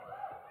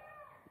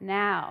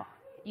Now,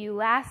 you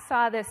last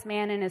saw this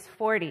man in his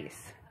 40s.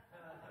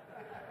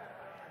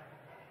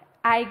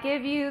 I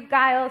give you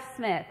Giles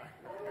Smith.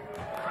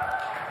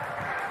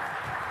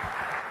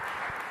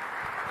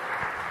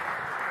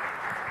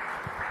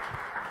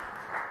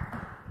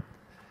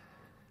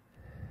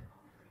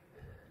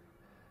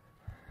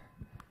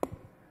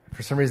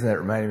 For some reason, that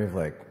reminded me of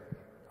like,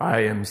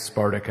 I am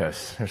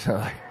Spartacus. Or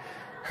something like,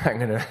 I'm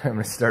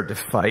gonna start to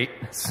fight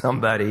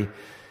somebody,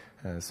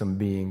 some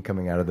being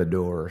coming out of the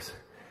doors.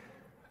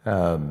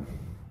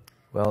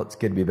 Well, it's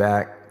good to be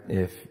back.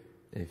 If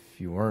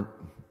you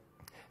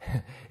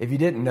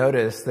didn't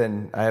notice,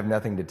 then I have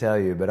nothing to tell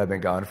you. But I've been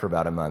gone for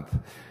about a month.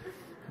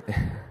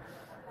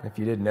 If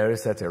you didn't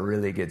notice, that's a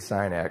really good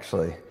sign,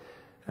 actually.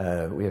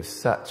 We have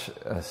such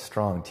a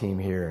strong team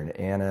here, and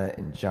Anna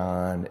and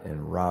John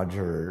and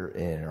Roger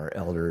and our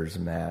elders,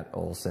 Matt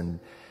Olson.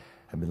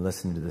 I've been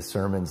listening to the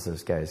sermons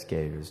those guys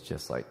gave. It was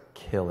just like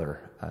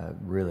killer,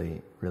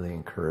 really, really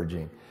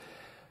encouraging.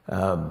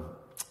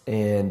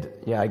 And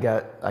yeah, I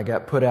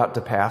got put out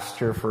to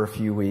pasture for a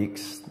few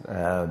weeks.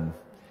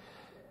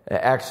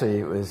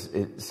 Actually,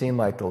 it seemed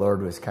like the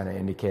Lord was kind of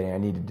indicating I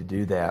needed to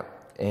do that.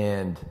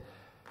 And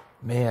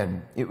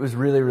man, it was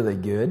really, really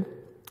good.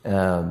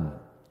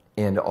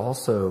 And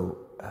also,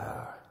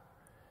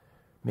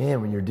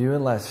 man, when you're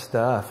doing less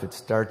stuff,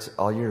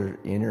 all your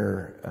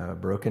inner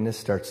brokenness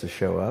starts to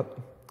show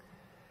up,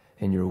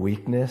 and your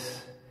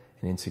weakness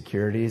and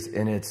insecurities,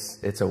 and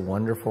it's a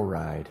wonderful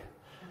ride.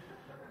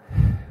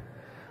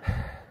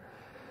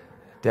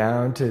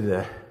 Down to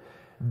the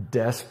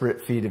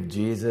desperate feet of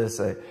Jesus.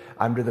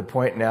 I'm to the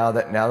point now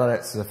that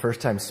it's the first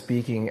time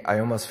speaking, I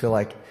almost feel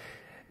like,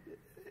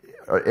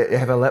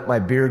 have I let my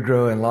beard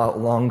grow and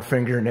long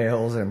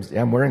fingernails?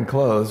 I'm wearing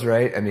clothes,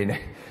 right? I mean,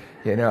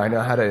 I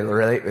know how to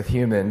relate with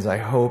humans. I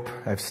hope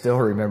I've still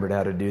remembered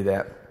how to do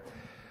that.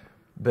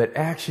 But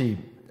actually,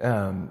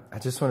 I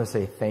just want to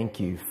say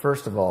thank you.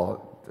 First of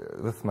all,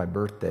 with my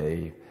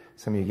birthday,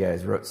 some of you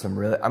guys wrote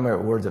I'm a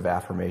words of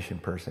affirmation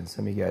person.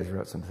 Some of you guys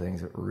wrote some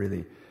things that were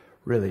really,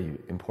 really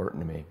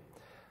important to me.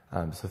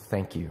 So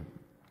thank you.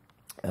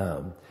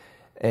 But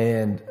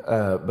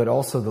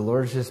also the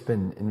Lord's just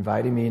been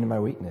inviting me into my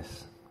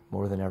weakness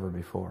more than ever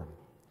before.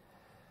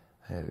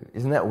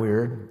 Isn't that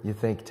weird? You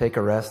think, take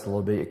a rest a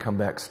little bit, you come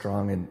back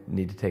strong and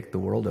need to take the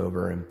world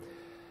over. And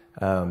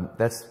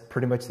that's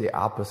pretty much the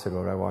opposite of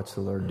what I watch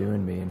the Lord do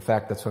in me. In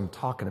fact, that's what I'm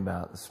talking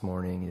about this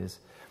morning is,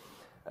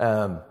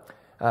 I'm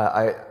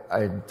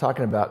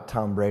talking about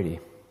Tom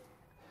Brady.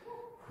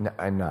 No,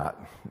 I'm not.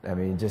 I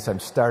mean, I'm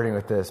starting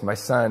with this. My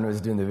son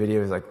was doing the video.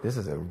 He was like, this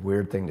is a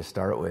weird thing to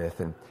start with.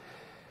 And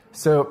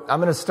so I'm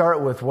going to start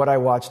with what I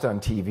watched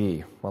on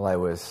TV while I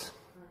was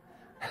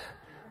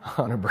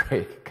on a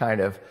break,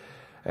 kind of.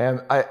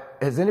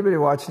 Has anybody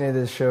watched any of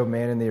this show,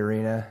 Man in the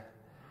Arena?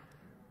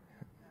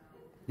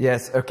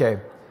 Yes, okay.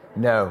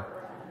 No.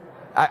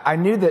 I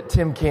knew that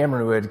Tim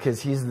Cameron would,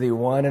 because he's the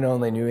one and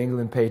only New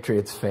England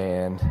Patriots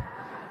fan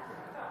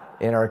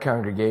in our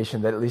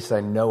congregation that at least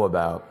I know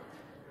about.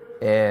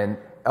 And,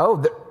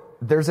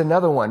 there's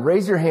another one.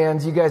 Raise your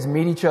hands. You guys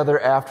meet each other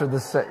after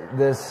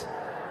this.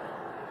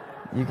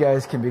 You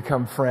guys can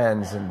become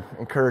friends and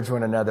encourage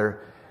one another,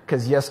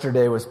 because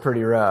yesterday was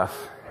pretty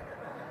rough.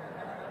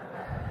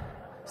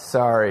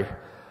 Sorry.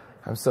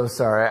 I'm so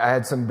sorry. I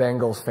had some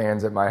Bengals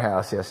fans at my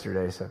house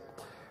yesterday.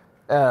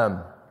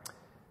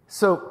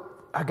 So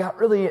I got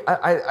really,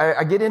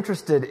 I get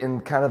interested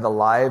in kind of the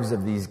lives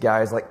of these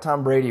guys, like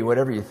Tom Brady,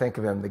 whatever you think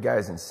of him, the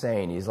guy's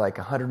insane. He's like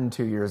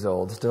 102 years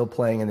old, still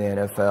playing in the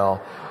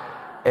NFL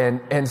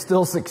and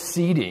still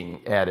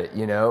succeeding at it,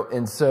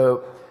 And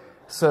so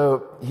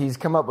he's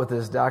come up with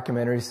this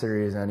documentary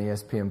series on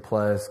ESPN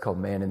Plus called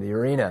Man in the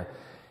Arena.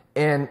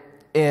 And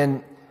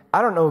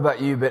I don't know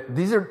about you, but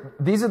these are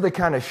the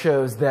kind of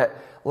shows that,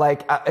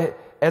 like,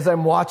 as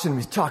I'm watching,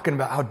 he's talking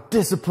about how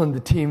disciplined the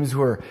teams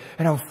were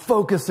and how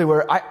focused they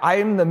were.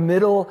 I'm in the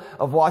middle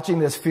of watching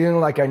this feeling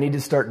like I need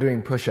to start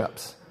doing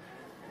push-ups.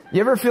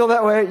 You ever feel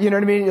that way? You know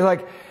what I mean? You're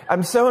like,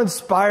 I'm so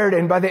inspired,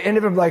 and by the end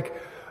of it, I'm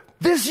like,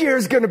 this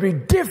year's going to be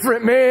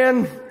different,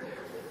 man.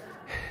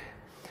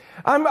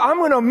 I'm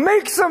going to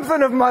make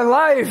something of my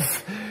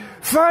life.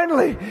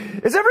 Finally.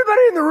 Is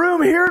everybody in the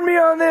room hearing me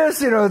on this?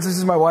 This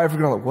is my wife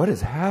going like, what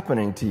is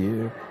happening to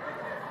you?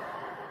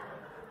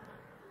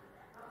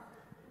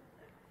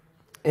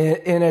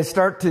 And I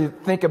start to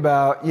think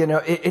about,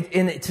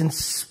 and it's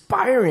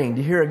inspiring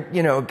to hear,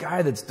 a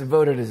guy that's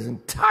devoted his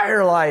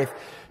entire life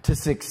to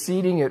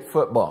succeeding at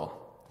football.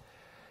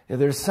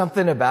 There's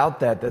something about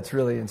that that's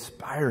really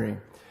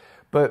inspiring.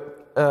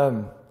 But,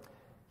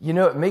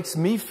 it makes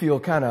me feel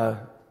kind of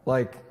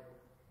like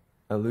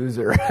a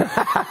loser.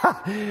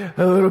 A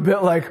little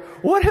bit like,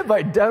 what have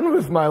I done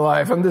with my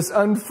life? I'm this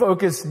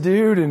unfocused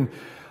dude, and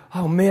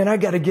oh man, I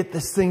got to get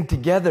this thing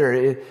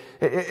together.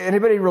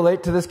 Anybody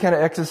relate to this kind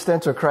of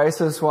existential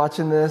crisis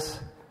watching this?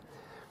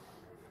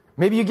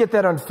 Maybe you get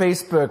that on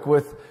Facebook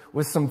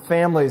with some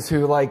families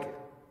who, like,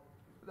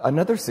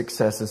 another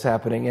success is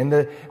happening,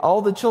 and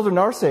all the children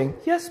are saying,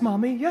 yes,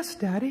 mommy, yes,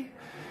 daddy.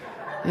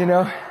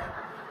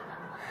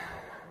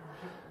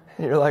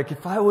 And you're like,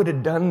 if I would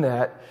have done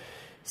that.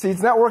 See,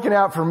 it's not working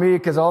out for me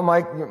because all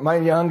my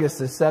youngest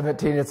is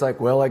 17. It's like,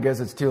 well, I guess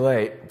it's too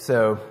late.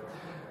 So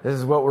this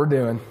is what we're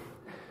doing.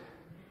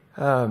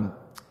 But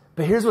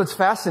here's what's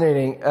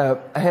fascinating. I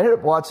ended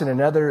up watching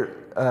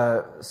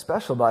another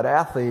special about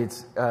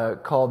athletes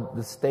called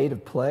The State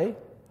of Play.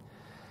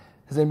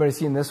 Has anybody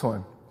seen this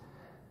one?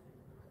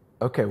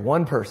 Okay,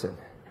 one person.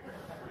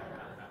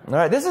 All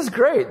right, this is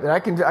great.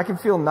 I can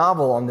feel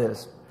novel on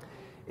this.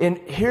 And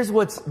here's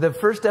what's the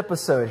first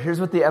episode. Here's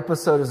what the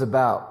episode is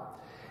about.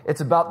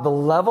 It's about the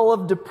level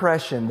of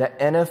depression that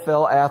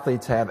NFL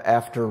athletes have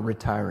after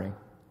retiring.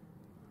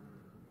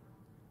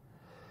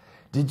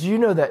 Did you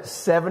know that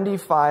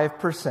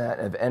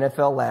 75% of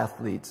NFL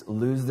athletes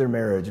lose their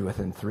marriage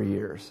within 3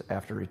 years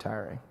after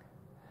retiring?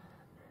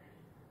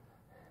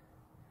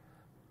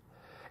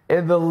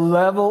 And the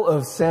level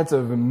of sense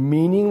of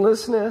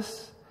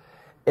meaninglessness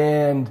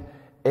and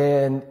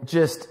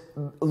just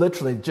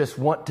literally just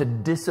want to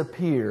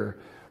disappear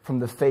from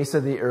the face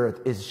of the earth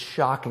is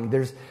shocking.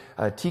 There's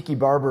Tiki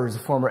Barber, is a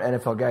former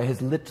NFL guy,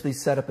 has literally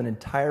set up an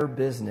entire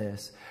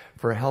business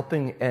for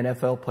helping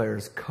NFL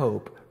players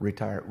cope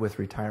with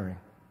retiring.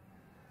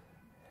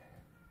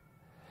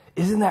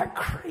 Isn't that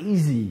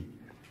crazy?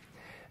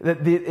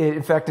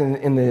 In fact,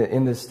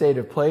 in the State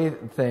of Play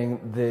thing,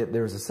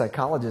 there was a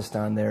psychologist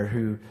on there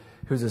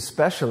who's a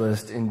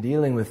specialist in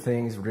dealing with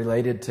things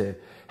related to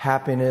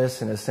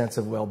happiness and a sense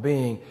of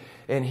well-being.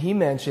 And he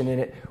mentioned in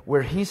it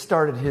where he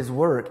started his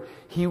work,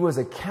 he was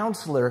a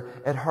counselor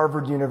at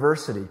Harvard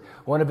University.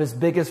 One of his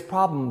biggest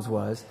problems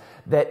was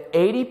that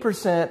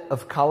 80%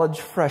 of college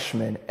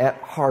freshmen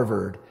at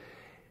Harvard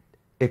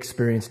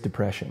experienced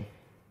depression.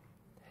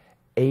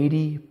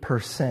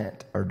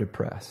 80% are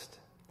depressed.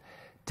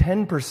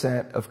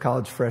 10% of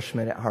college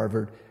freshmen at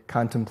Harvard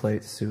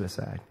contemplate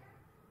suicide.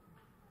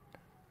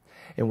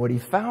 And what he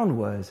found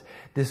was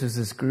this was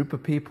this group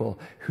of people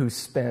who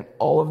spent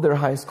all of their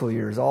high school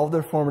years, all of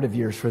their formative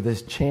years for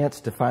this chance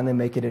to finally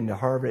make it into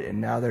Harvard,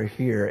 and now they're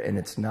here and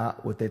it's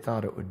not what they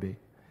thought it would be.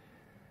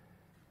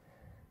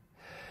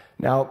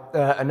 Now,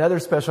 another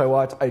special I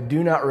watched, I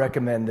do not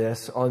recommend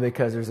this only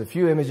because there's a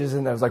few images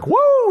and I was like,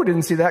 whoa,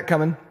 didn't see that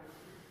coming.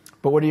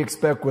 But what do you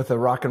expect with a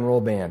rock and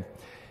roll band?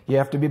 You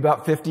have to be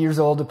about 50 years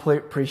old to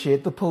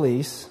appreciate the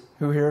Police.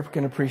 Who here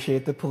can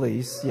appreciate the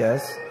Police?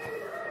 Yes.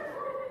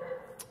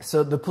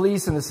 So the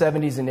Police in the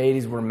 70s and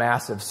 80s were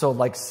massive. Sold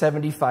like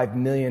 75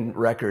 million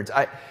records.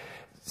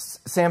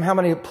 Sam, how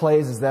many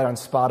plays is that on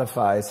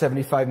Spotify?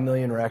 75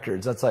 million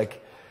records. That's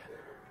like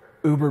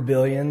uber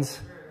billions.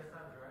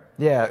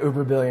 Yeah,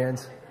 uber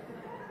billions.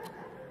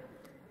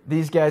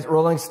 These guys,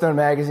 Rolling Stone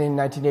magazine,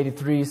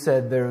 1983,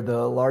 said they're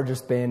the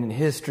largest band in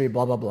history,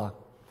 blah, blah, blah.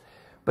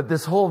 But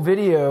this whole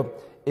video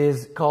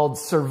is called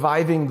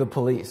Surviving the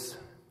Police.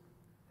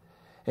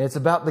 And it's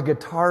about the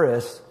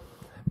guitarist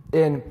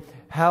and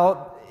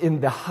how in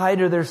the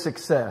height of their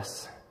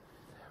success,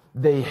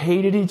 they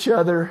hated each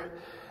other,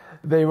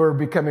 they were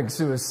becoming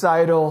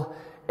suicidal,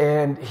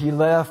 and he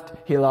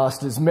left, he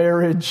lost his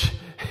marriage,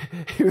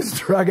 he was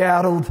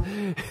drug-addled.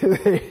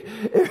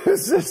 It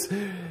was just,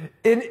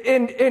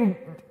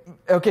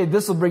 okay,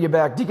 this will bring you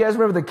back. Do you guys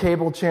remember the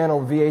cable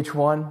channel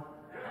VH1?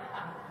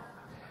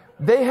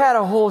 They had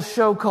a whole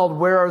show called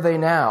Where Are They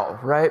Now,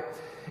 right?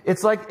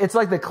 It's like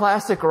the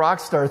classic rock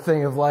star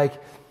thing of like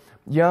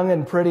young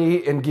and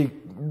pretty and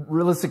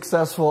really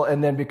successful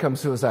and then become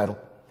suicidal.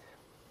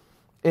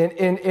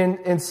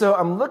 And so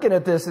I'm looking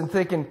at this and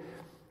thinking,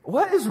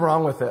 what is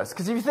wrong with this?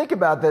 Because if you think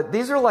about that,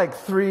 these are like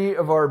three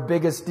of our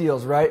biggest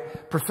deals,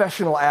 right?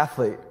 Professional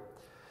athlete,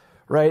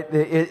 right?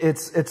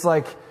 It's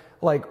like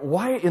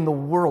why in the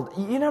world?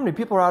 You know how many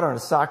people are out on a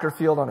soccer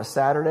field on a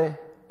Saturday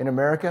in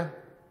America?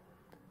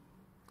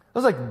 I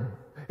was like,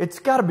 it's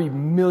got to be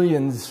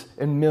millions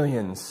and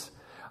millions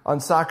on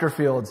soccer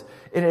fields.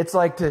 And it's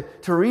like to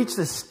reach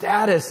the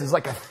status is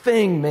like a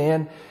thing,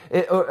 man.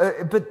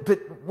 But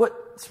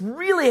what's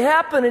really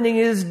happening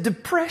is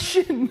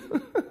depression.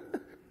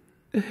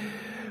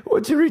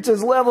 Once you reach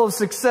this level of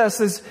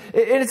success, and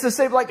it's the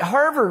same like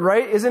Harvard,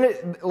 right? Isn't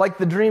it like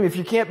the dream? If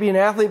you can't be an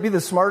athlete, be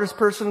the smartest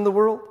person in the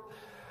world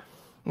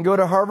and go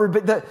to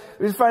Harvard. But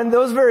we find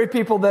those very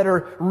people that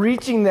are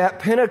reaching that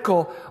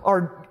pinnacle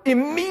are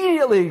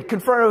immediately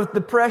confronted with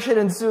depression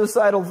and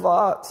suicidal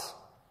thoughts.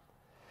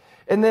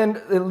 And then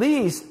at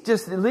least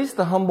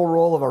the humble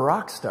role of a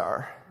rock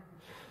star.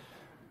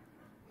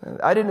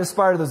 I didn't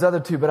aspire to those other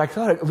two, but I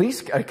thought at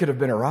least I could have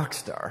been a rock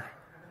star.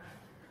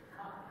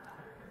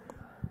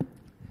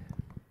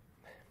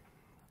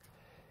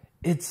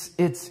 It's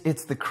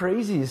the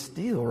craziest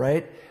deal,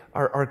 right?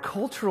 Our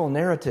cultural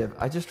narrative.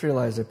 I just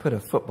realized I put a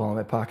football in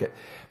my pocket.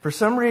 For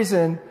some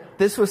reason,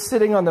 this was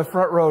sitting on the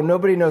front row.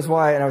 Nobody knows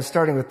why. And I was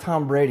starting with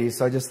Tom Brady,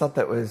 so I just thought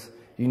that was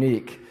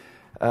unique.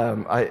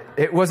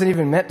 It wasn't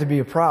even meant to be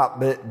a prop,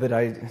 but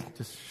I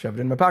just shoved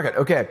it in my pocket.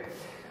 Okay.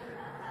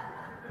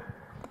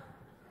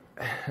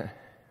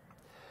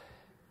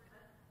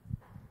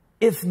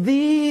 If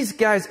these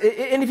guys,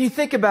 and if you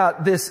think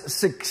about this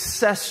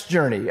success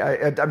journey,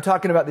 I'm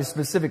talking about these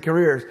specific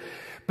careers,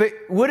 But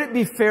would it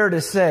be fair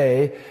to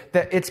say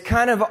that it's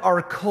kind of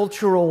our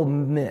cultural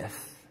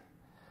myth?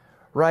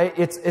 Right?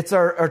 It's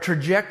our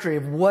trajectory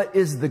of what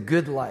is the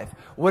good life?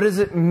 What does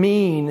it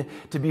mean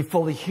to be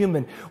fully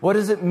human? What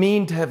does it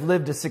mean to have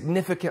lived a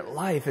significant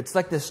life? It's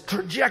like this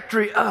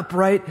trajectory up,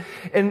 right?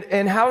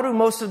 And how do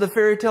most of the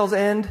fairy tales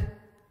end?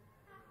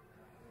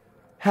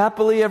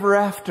 Happily ever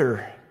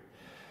after.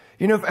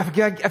 You know,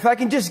 if I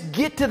can just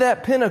get to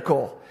that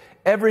pinnacle,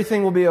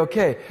 everything will be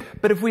okay.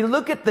 But if we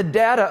look at the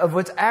data of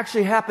what's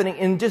actually happening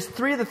in just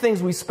three of the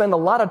things we spend a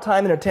lot of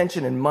time and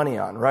attention and money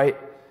on, right?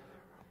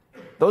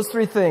 Those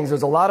three things,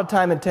 there's a lot of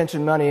time,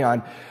 attention, money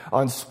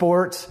on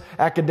sports,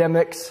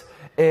 academics,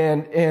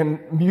 and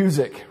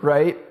music,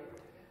 right?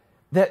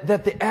 That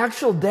the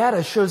actual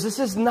data shows this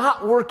is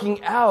not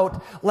working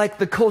out like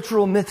the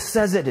cultural myth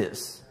says it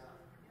is.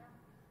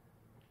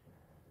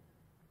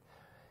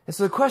 And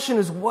so the question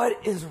is,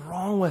 what is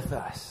wrong with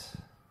us?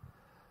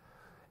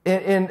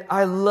 And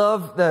I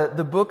love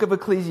the book of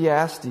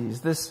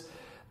Ecclesiastes.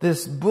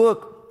 This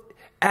book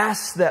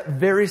asks that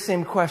very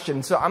same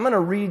question. So I'm going to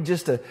read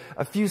just a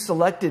few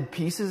selected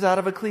pieces out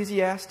of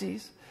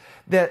Ecclesiastes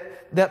that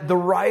the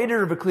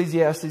writer of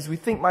Ecclesiastes, we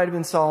think might have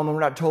been Solomon, we're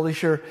not totally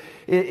sure.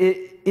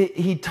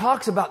 He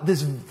talks about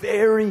this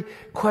very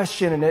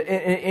question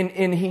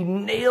and he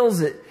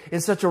nails it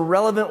in such a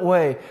relevant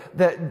way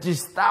that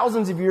just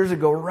thousands of years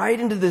ago, right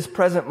into this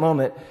present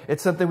moment,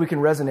 it's something we can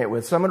resonate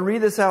with. So I'm going to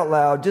read this out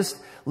loud.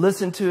 Just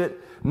listen to it.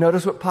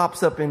 Notice what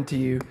pops up into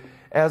you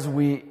as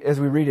we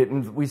read it,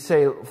 and we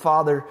say,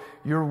 Father,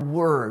 your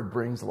word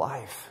brings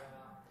life.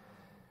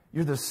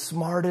 You're the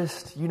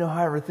smartest. You know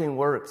how everything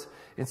works.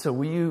 And so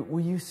will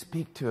you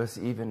speak to us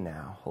even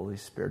now, Holy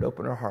Spirit?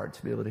 Open our hearts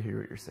to be able to hear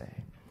what you're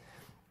saying.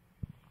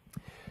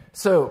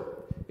 So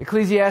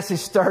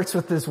Ecclesiastes starts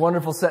with this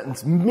wonderful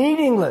sentence.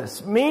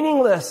 Meaningless,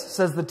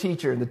 says the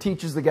teacher. And the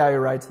teacher's the guy who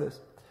writes this.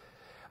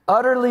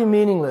 Utterly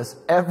meaningless.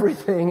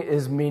 Everything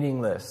is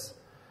meaningless.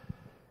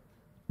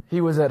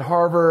 He was at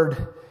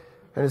Harvard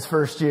in his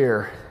first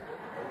year.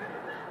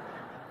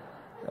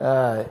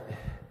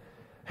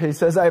 He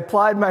says, I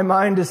applied my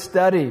mind to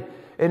study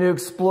and to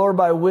explore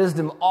by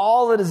wisdom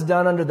all that is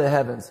done under the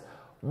heavens.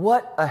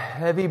 What a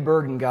heavy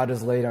burden God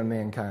has laid on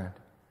mankind.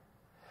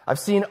 I've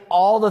seen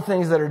all the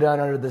things that are done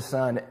under the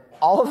sun.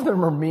 All of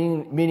them are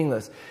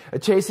meaningless. A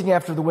chasing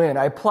after the wind.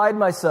 I applied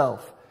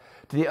myself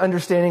to the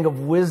understanding of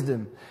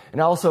wisdom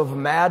and also of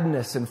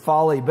madness and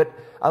folly. But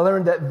I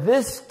learned that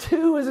this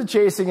too is a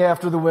chasing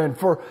after the wind.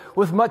 For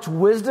with much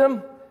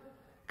wisdom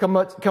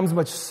comes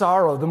much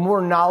sorrow. The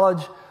more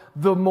knowledge,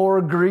 the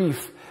more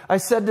grief. I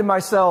said to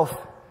myself,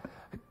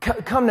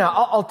 come now,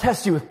 I'll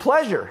test you with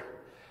pleasure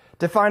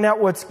to find out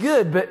what's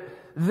good. But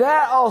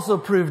that also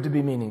proved to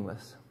be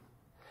meaningless.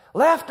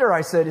 Laughter,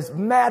 I said, is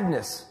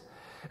madness.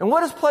 And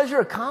what does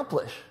pleasure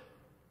accomplish?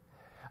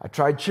 I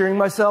tried cheering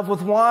myself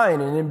with wine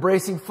and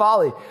embracing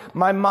folly.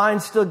 My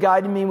mind still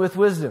guided me with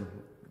wisdom.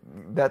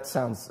 That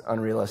sounds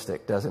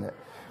unrealistic, doesn't it?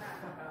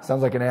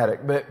 Sounds like an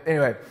addict. But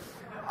anyway,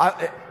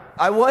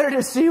 I wanted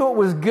to see what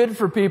was good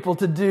for people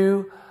to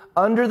do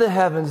under the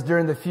heavens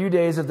during the few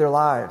days of their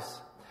lives.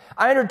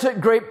 I undertook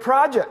great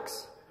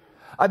projects.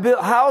 I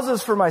built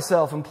houses for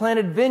myself and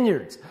planted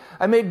vineyards.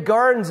 I made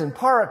gardens and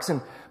parks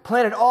and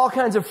planted all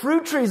kinds of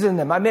fruit trees in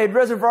them. I made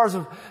reservoirs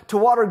to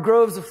water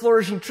groves of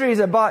flourishing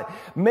trees. I bought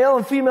male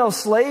and female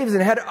slaves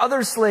and had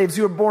other slaves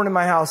who were born in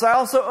my house. I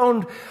also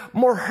owned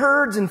more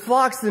herds and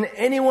flocks than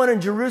anyone in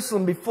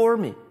Jerusalem before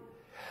me.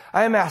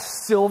 I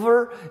amassed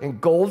silver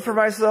and gold for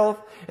myself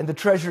and the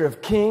treasure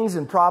of kings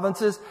and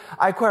provinces.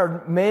 I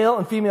acquired male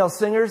and female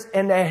singers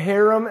and a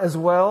harem as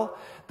well,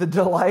 the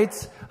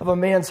delights of a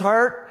man's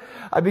heart.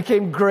 I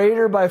became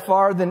greater by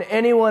far than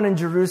anyone in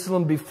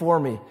Jerusalem before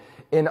me.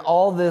 In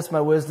all this, my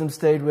wisdom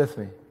stayed with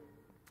me.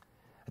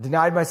 I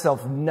denied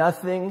myself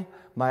nothing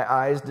my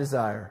eyes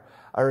desire.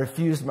 I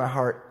refused my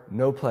heart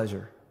no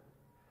pleasure.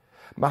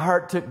 My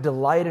heart took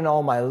delight in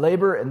all my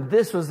labor, and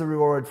this was the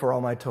reward for all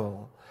my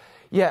toil.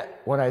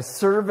 Yet, when I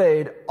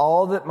surveyed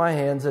all that my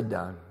hands had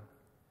done,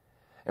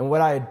 and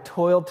what I had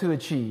toiled to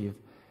achieve,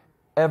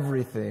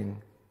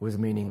 everything was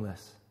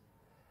meaningless.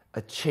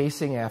 A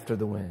chasing after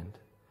the wind.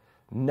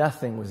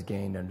 Nothing was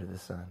gained under the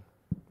sun.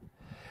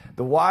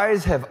 The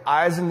wise have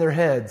eyes in their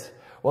heads,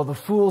 while the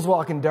fools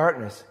walk in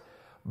darkness.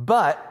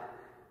 But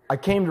I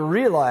came to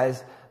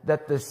realize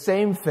that the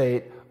same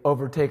fate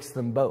overtakes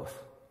them both.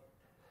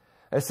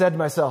 I said to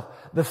myself,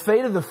 the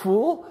fate of the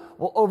fool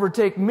will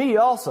overtake me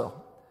also.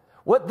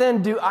 What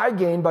then do I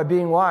gain by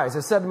being wise?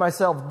 I said to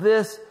myself,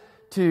 this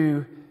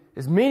too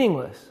is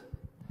meaningless.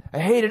 I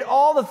hated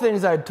all the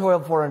things I had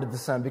toiled for under the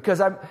sun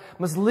because I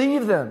must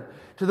leave them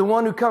to the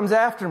one who comes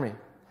after me.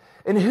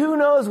 And who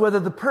knows whether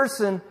that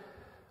person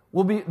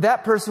will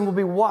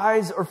be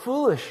wise or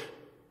foolish.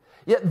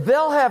 Yet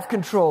they'll have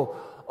control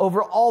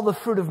over all the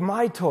fruit of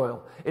my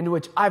toil into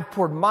which I've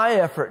poured my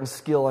effort and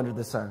skill under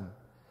the sun.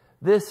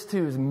 This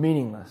too is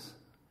meaningless.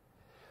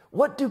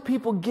 What do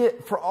people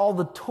get for all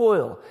the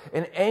toil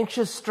and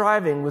anxious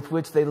striving with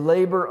which they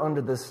labor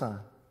under the sun?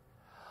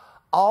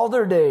 All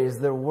their days,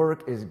 their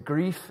work is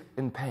grief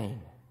and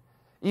pain.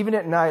 Even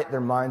at night,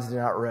 their minds do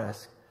not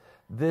rest.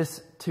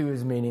 This too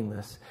is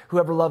meaningless.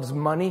 Whoever loves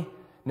money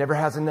never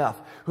has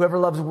enough. Whoever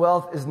loves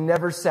wealth is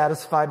never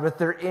satisfied with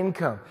their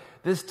income.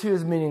 This too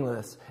is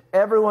meaningless.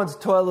 Everyone's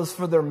toil is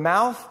for their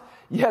mouth,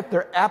 yet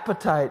their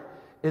appetite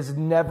is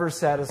never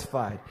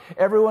satisfied.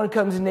 Everyone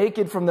comes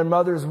naked from their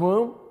mother's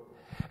womb,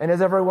 and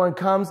as everyone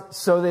comes,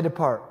 so they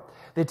depart.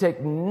 They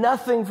take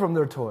nothing from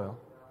their toil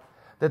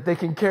that they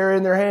can carry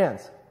in their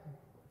hands.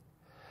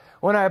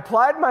 When I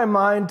applied my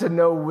mind to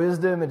know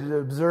wisdom and to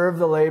observe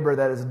the labor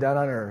that is done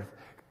on earth,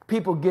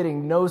 people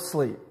getting no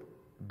sleep,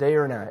 day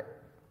or night.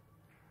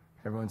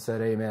 Everyone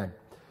said amen.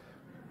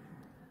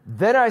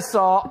 Then I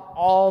saw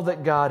all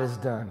that God has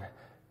done.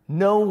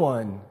 No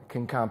one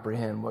can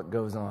comprehend what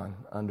goes on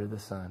under the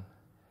sun.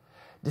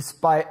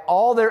 Despite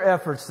all their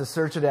efforts to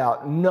search it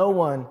out, no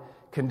one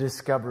can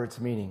discover its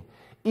meaning.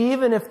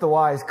 Even if the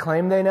wise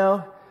claim they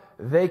know,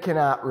 they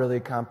cannot really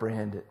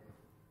comprehend it.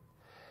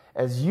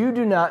 As you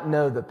do not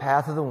know the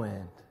path of the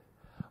wind,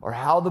 or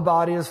how the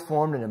body is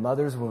formed in a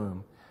mother's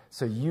womb,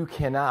 so you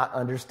cannot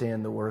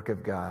understand the work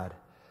of God,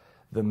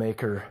 the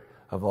maker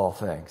of all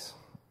things.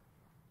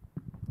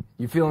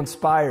 You feel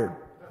inspired?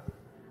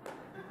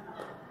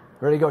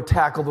 Ready to go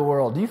tackle the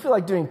world? Do you feel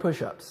like doing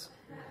push-ups?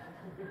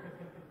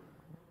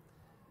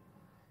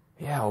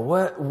 Yeah,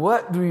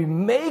 what do we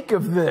make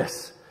of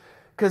this?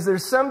 Because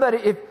there's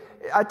somebody,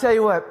 I tell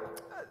you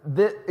what,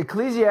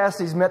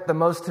 Ecclesiastes meant the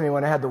most to me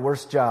when I had the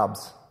worst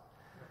jobs.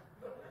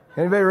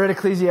 Anybody read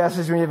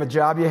Ecclesiastes when you have a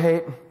job you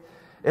hate?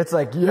 It's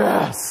like,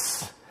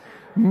 yes,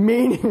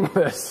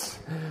 meaningless.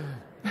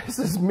 This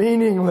is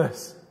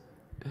meaningless.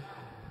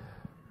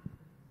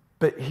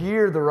 But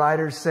here the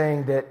writer's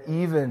saying that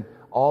even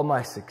all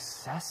my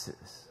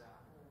successes,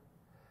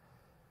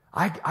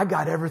 I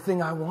got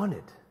everything I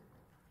wanted.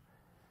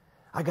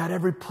 I got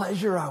every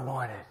pleasure I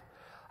wanted.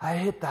 I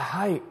hit the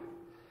height,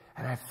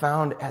 and I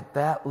found at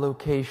that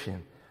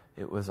location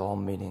it was all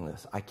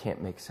meaningless. I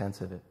can't make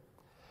sense of it.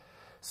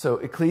 So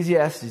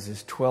Ecclesiastes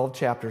is 12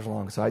 chapters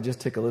long, so I just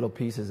took a little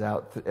pieces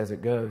out as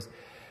it goes.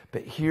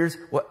 But here's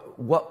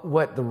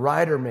what the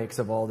writer makes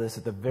of all this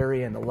at the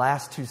very end, the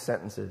last two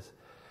sentences.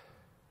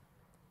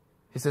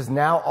 He says,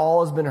 now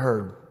all has been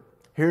heard.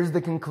 Here's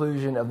the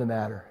conclusion of the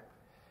matter.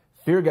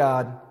 Fear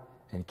God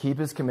and keep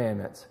His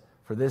commandments,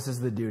 for this is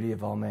the duty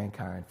of all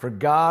mankind. For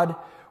God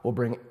will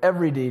bring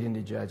every deed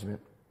into judgment,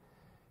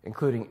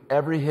 including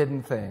every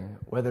hidden thing,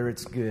 whether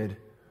it's good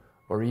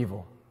or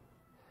evil.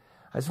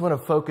 I just want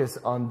to focus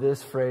on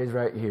this phrase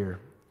right here.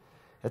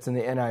 That's in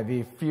the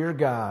NIV. Fear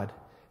God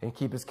and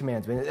keep His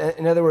commands.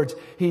 In other words,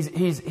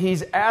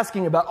 he's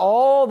asking about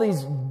all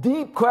these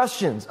deep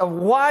questions of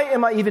why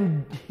am I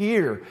even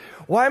here?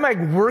 Why am I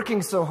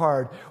working so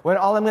hard when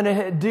all I'm going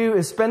to do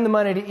is spend the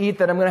money to eat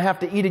that I'm going to have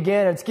to eat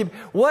again? And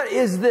what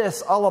is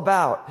this all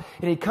about?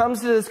 And he comes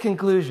to this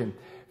conclusion.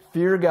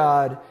 Fear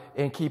God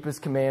and keep His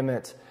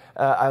commandments.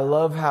 I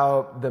love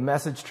how the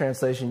Message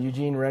translation,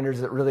 Eugene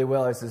renders it really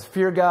well. It says,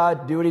 fear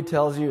God, do what He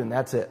tells you, and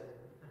that's it.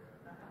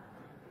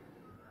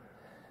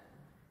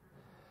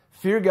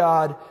 Fear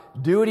God,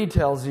 do what He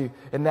tells you,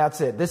 and that's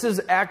it. This is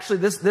actually,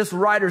 this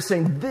writer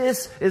saying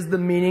this is the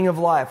meaning of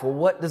life. Well,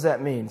 what does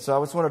that mean? So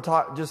I just want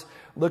to just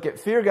look at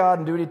fear God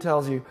and do what He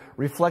tells you,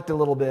 reflect a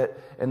little bit,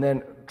 and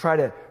then try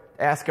to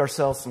ask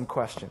ourselves some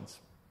questions.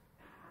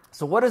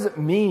 So what does it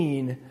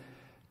mean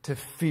to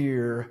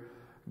fear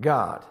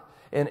God?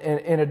 And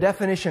a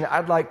definition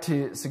I'd like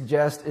to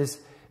suggest is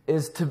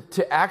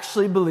to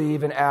actually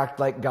believe and act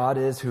like God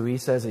is who He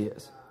says He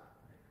is.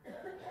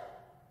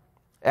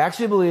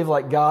 Actually believe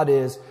like God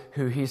is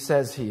who He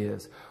says He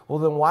is. Well,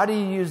 then why do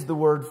you use the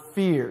word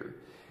fear?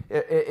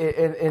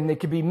 And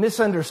it could be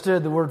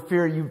misunderstood, the word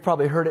fear. You've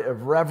probably heard it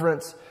of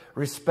reverence,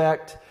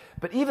 respect.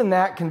 But even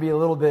that can be a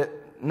little bit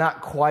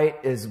not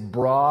quite as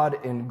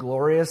broad and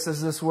glorious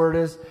as this word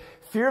is.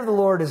 Fear of the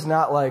Lord is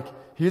not like,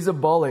 He's a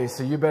bully,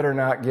 so you better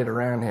not get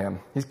around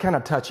Him. He's kind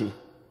of touchy.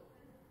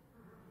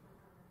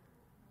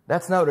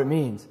 That's not what it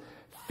means.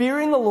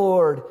 Fearing the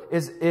Lord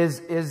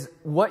is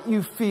what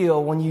you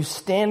feel when you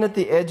stand at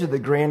the edge of the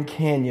Grand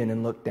Canyon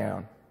and look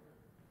down.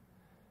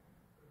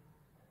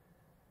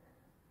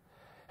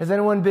 Has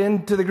anyone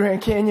been to the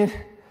Grand Canyon?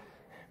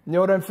 You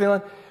know what I'm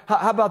feeling?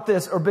 How about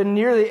this? Or been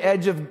near the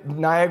edge of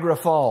Niagara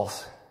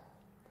Falls?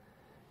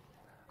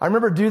 I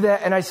remember do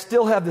that, and I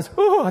still have this,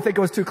 I think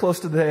I was too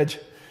close to the edge.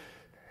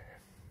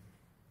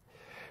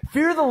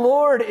 Fear of the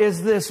Lord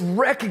is this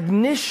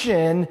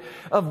recognition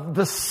of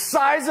the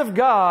size of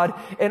God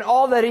and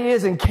all that He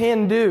is and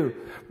can do.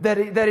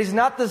 That He's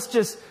not this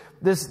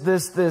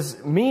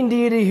mean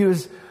deity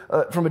who's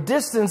from a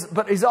distance,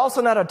 but He's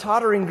also not a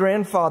tottering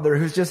grandfather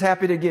who's just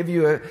happy to give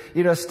you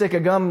a stick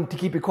of gum to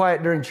keep you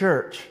quiet during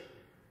church.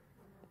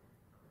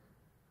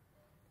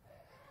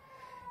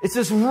 It's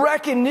this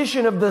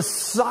recognition of the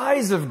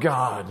size of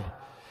God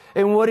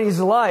and what He's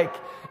like.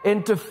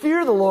 And to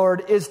fear the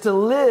Lord is to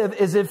live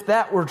as if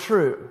that were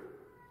true.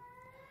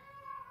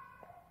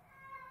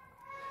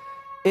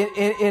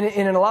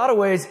 In a lot of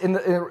ways,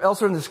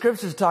 elsewhere in the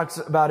Scriptures talks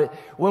about it.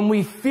 When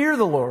we fear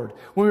the Lord,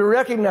 when we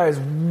recognize,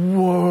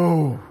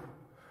 whoa,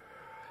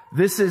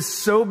 This is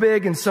so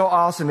big and so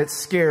awesome. It's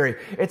scary.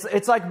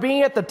 It's like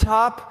being at the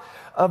top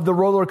of the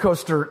roller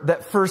coaster,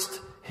 that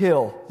first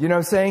hill. You know what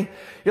I'm saying?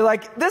 You're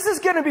like, this is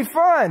going to be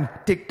fun.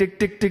 Tick, tick,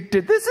 tick, tick,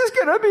 tick. This is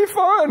going to be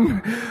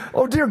fun.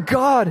 Oh, dear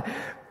God.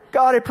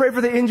 God, I pray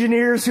for the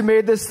engineers who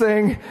made this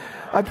thing.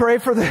 I pray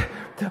for the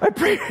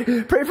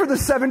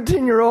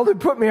 17-year-old who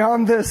put me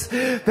on this,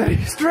 that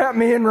he strapped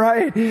me in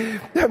right.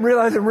 I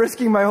realize I'm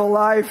risking my whole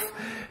life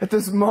at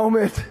this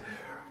moment.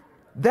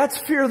 That's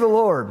fear of the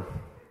Lord.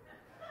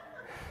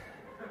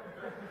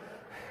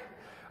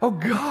 Oh,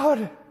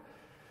 God.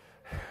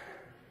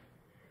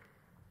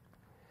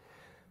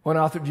 One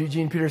author,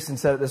 Eugene Peterson,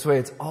 said it this way.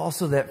 It's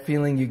also that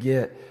feeling you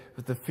get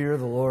with the fear of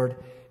the Lord.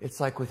 It's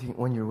like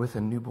when you're with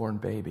a newborn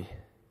baby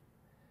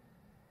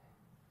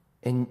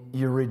and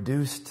you're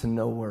reduced to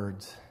no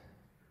words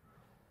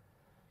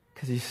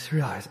because you just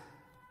realize,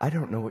 I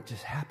don't know what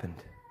just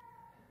happened.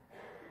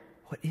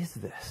 What is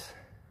this?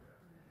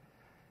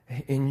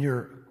 And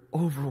you're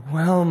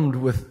overwhelmed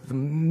with the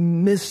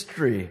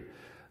mystery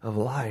of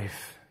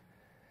life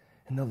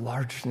and the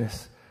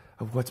largeness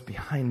of what's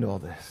behind all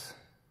this.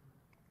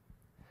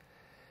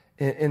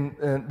 And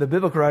the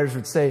biblical writers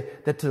would say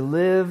that to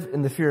live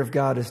in the fear of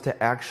God is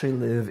to actually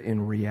live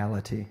in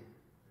reality.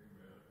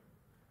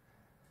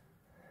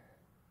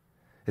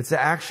 It's to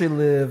actually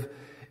live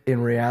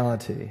in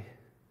reality.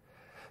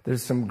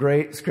 There's some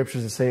great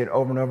scriptures that say it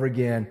over and over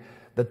again,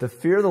 that the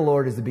fear of the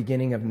Lord is the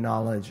beginning of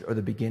knowledge or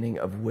the beginning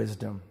of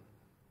wisdom.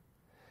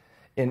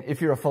 And if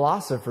you're a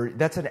philosopher,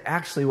 that's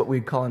actually what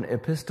we'd call an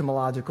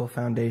epistemological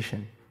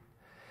foundation.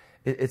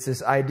 It's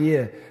this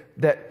idea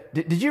that,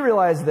 did you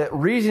realize that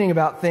reasoning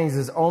about things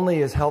is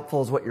only as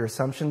helpful as what your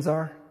assumptions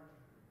are?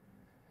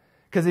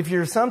 Because if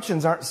your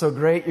assumptions aren't so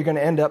great, you're going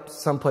to end up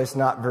someplace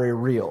not very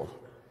real.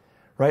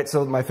 Right?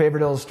 So my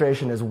favorite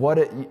illustration is,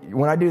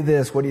 when I do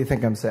this, what do you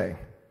think I'm saying?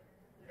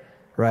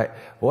 Right?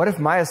 What if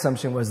my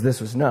assumption was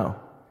this was no?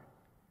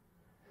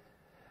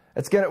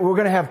 We're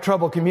going to have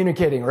trouble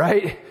communicating,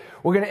 right?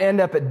 We're going to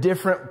end up at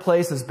different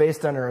places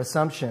based on our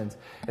assumptions.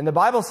 And the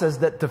Bible says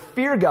that to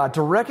fear God,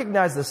 to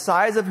recognize the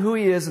size of who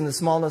He is and the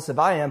smallness of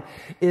I am,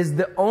 is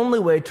the only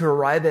way to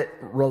arrive at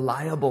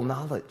reliable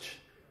knowledge.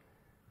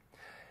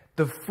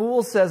 The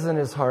fool says in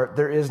his heart,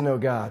 there is no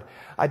God.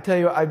 I tell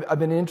you, I've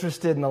been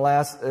interested in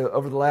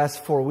over the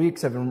last 4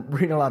 weeks, I've been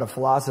reading a lot of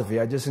philosophy.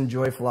 I just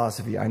enjoy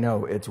philosophy. I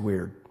know it's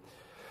weird.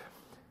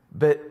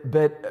 But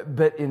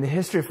in the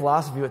history of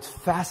philosophy, what's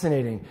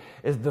fascinating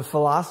is the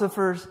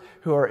philosophers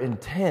who are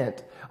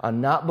intent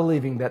on not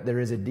believing that there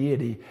is a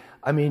deity.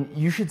 I mean,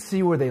 you should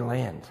see where they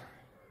land.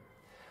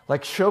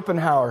 Like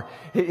Schopenhauer,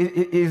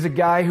 he's a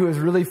guy who was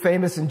really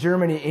famous in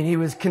Germany, and he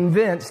was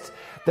convinced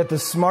that the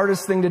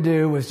smartest thing to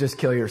do was just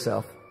kill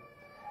yourself.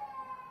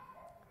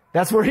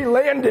 That's where he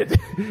landed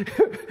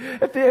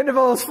at the end of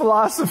all his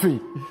philosophy.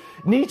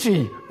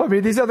 Nietzsche, I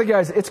mean, these other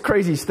guys, it's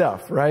crazy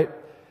stuff, right?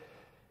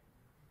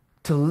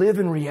 To live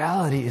in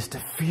reality is to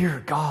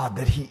fear God,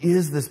 that He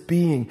is this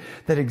being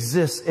that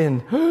exists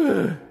and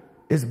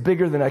is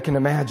bigger than I can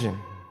imagine.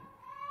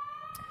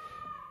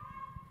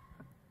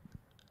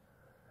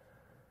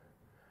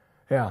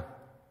 Yeah,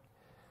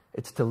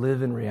 it's to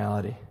live in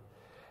reality.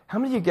 How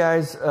many of you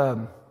guys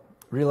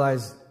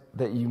realize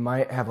that you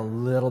might have a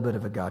little bit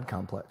of a God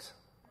complex?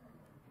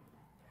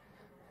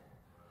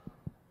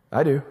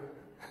 I do.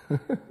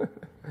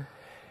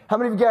 How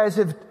many of you guys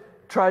have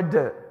tried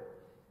to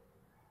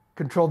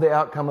control the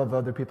outcome of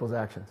other people's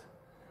actions?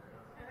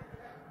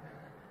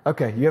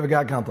 Okay, you have a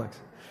God complex.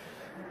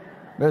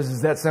 This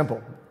is that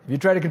simple. If you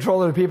try to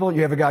control other people,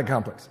 you have a God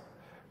complex.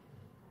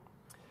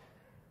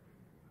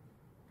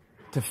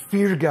 To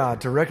fear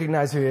God, to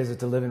recognize who He is, is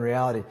to live in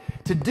reality.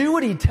 To do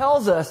what He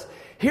tells us,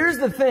 here's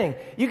the thing.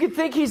 You could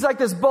think He's like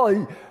this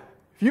bully.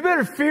 You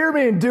better fear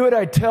me and do what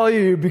I tell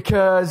you,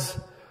 because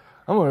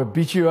I'm going to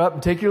beat you up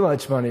and take your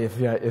lunch money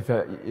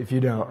if you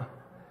don't.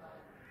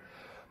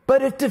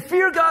 But if to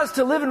fear God is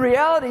to live in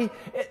reality,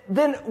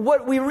 then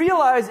what we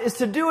realize is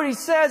to do what He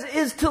says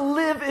is to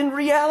live in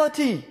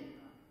reality.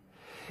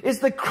 It's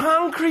the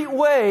concrete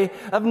way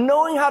of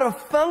knowing how to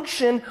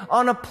function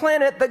on a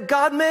planet that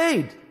God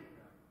made.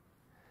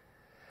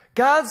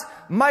 God's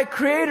my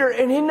creator,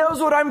 and He knows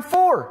what I'm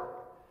for.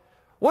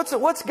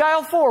 What's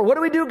Guile for? What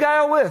do we do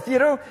Guile with?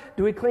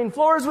 Do we clean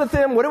floors with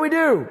him? What do we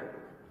do?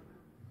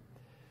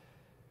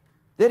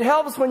 It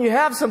helps when you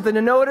have something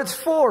to know what it's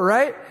for,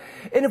 right?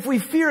 And if we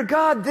fear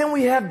God, then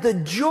we have the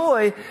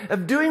joy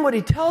of doing what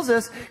He tells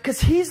us, because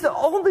He's the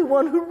only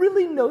one who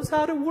really knows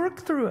how to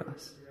work through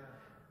us.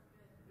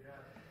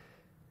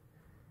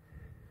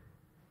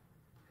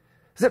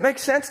 Does that make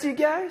sense to you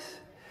guys?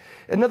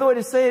 Another way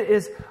to say it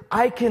is,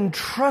 I can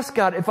trust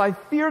God. If I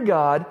fear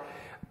God,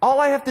 all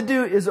I have to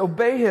do is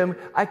obey Him.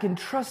 I can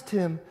trust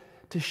Him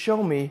to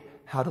show me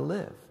how to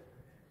live.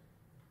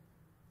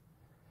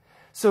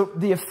 So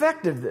the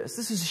effect of this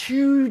is a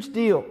huge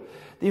deal.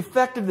 The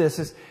effect of this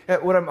is,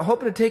 what I'm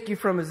hoping to take you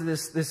from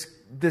is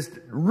this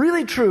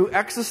really true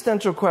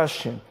existential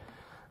question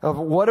of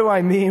what do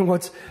I mean?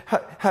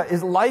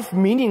 Is life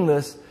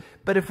meaningless?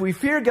 But if we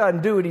fear God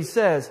and do what He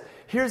says,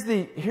 Here's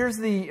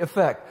the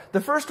effect.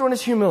 The first one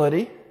is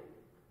humility.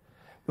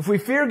 If we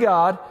fear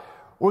God,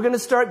 we're going to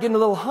start getting a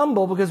little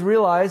humble because we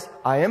realize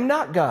I am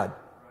not God.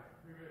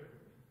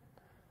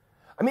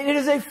 I mean, it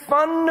is a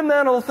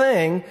fundamental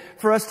thing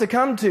for us to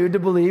come to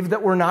believe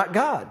that we're not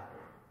God.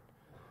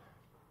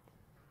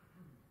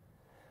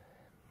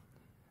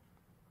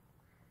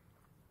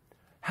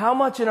 How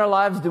much in our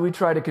lives do we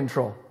try to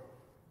control?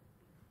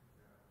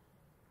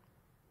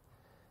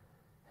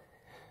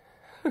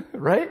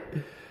 Right?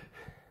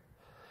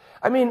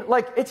 I mean,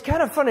 like, it's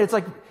kind of funny. It's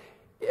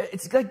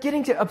like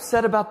getting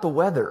upset about the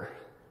weather.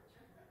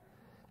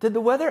 Did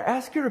the weather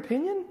ask your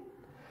opinion?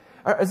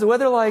 Or is the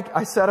weather like,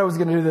 I said I was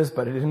going to do this,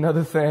 but I did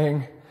another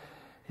thing?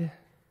 Yeah.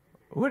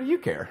 What do you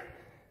care?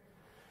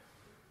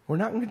 We're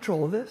not in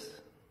control of this.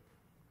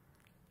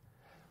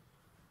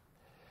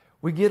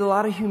 We get a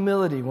lot of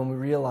humility when we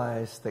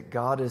realize that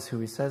God is who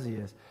He says He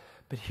is.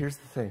 But here's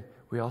the thing.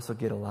 We also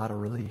get a lot of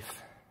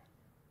relief.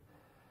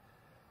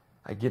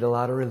 I get a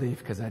lot of relief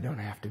because I don't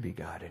have to be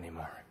God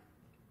anymore.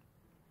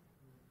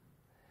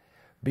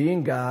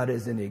 Being God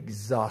is an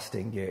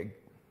exhausting gig.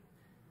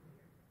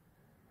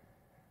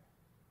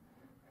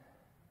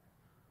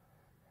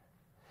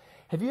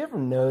 Have you ever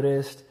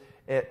noticed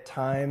at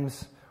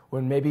times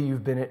when maybe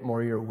you've been at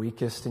more your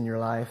weakest in your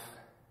life?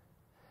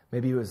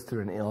 Maybe it was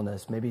through an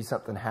illness. Maybe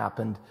something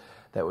happened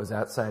that was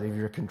outside of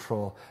your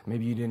control.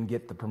 Maybe you didn't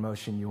get the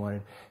promotion you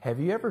wanted. Have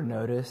you ever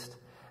noticed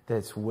that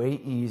it's way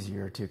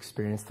easier to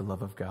experience the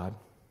love of God?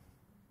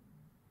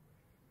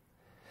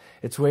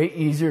 It's way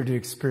easier to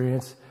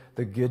experience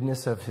the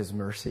goodness of His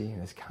mercy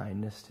and His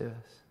kindness to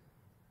us.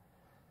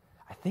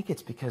 I think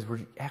it's because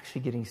we're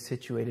actually getting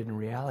situated in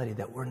reality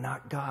that we're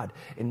not God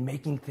and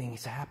making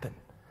things happen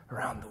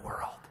around the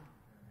world.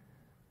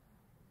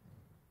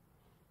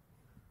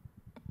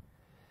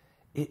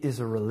 It is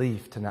a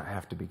relief to not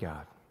have to be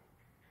God.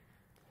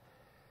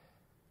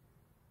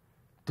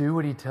 Do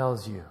what He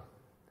tells you.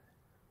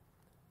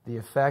 The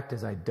effect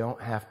is I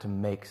don't have to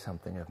make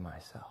something of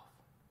myself.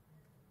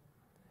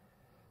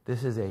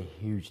 This is a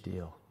huge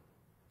deal.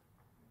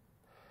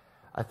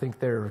 I think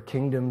there are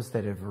kingdoms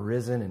that have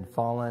risen and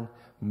fallen,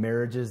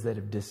 marriages that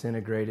have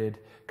disintegrated,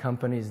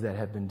 companies that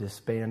have been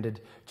disbanded,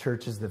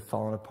 churches that have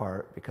fallen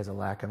apart because of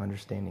lack of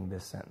understanding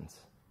this sentence.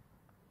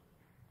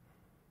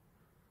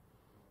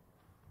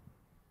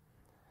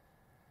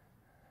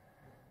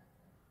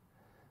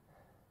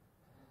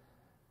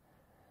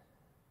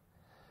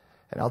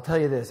 And I'll tell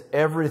you this,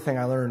 everything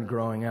I learned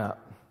growing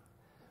up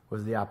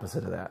was the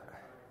opposite of that.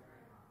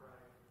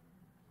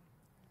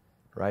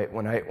 Right?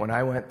 When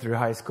I went through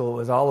high school, it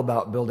was all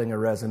about building a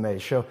resume.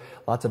 Show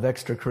lots of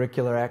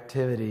extracurricular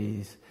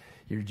activities,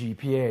 your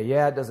GPA.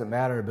 Yeah, it doesn't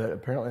matter, but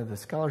apparently the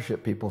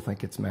scholarship people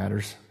think it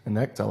matters. And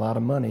that's a lot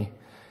of money,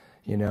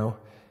 you know.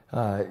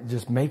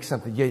 Just make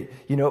something.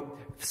 You know,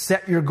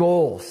 set your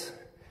goals.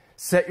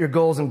 Set your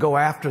goals and go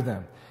after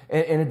them.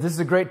 And this is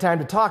a great time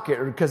to talk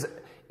it because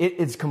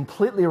it's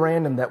completely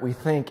random that we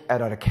think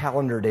at a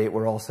calendar date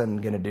we're all of a sudden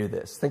going to do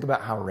this. Think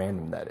about how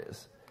random that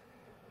is.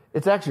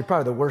 It's actually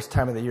probably the worst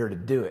time of the year to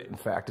do it, in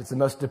fact. It's the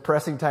most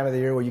depressing time of the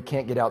year where you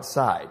can't get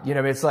outside. You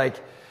know, it's like,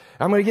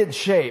 I'm going to get in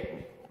shape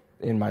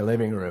in my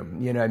living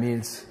room. You know, I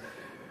mean,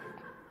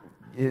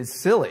 it's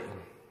silly.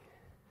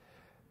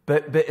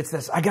 But it's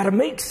this, I got to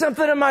make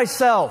something of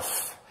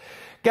myself.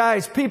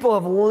 Guys, people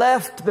have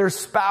left their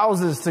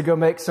spouses to go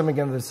make something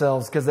of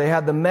themselves because they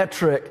had the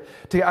metric.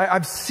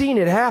 I've seen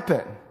it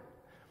happen.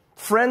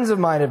 Friends of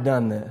mine have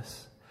done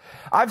this.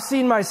 I've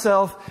seen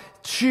myself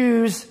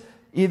choose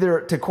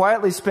either to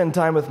quietly spend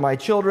time with my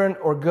children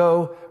or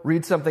go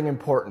read something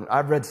important.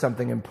 I've read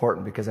something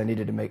important because I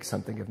needed to make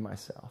something of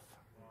myself.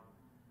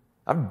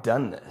 I've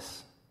done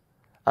this.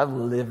 I've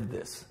lived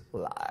this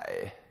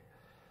lie.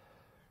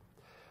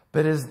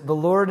 But as the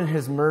Lord in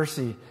His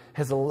mercy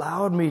has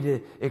allowed me to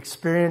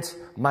experience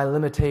my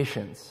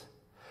limitations,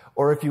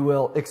 or if you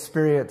will,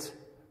 experience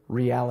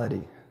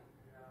reality,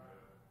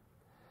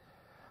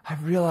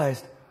 I've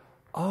realized,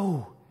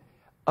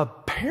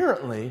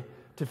 apparently,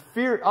 to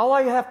fear, all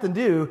I have to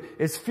do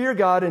is fear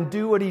God and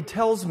do what He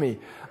tells me.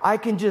 I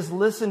can just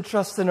listen,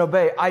 trust, and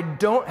obey. I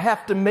don't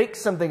have to make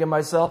something of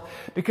myself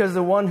because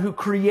the one who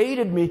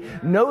created me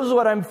knows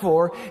what I'm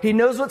for. He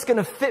knows what's going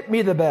to fit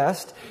me the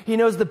best. He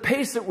knows the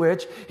pace at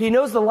which. He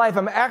knows the life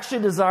I'm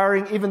actually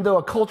desiring, even though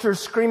a culture is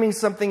screaming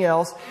something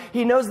else.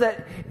 He knows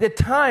that at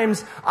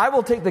times I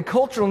will take the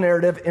cultural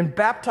narrative and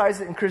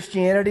baptize it in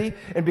Christianity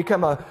and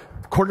become a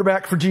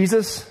quarterback for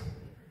Jesus.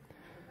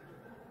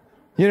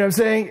 You know what I'm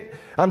saying?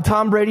 I'm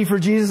Tom Brady for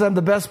Jesus. I'm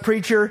the best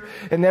preacher,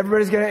 and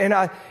everybody's gonna. And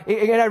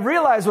I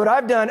realize what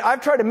I've done.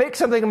 I've tried to make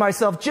something of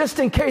myself just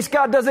in case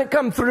God doesn't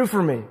come through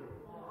for me.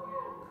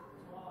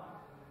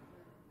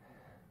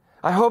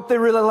 I hope they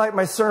really like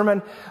my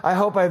sermon. I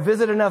hope I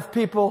visit enough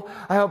people.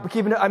 I hope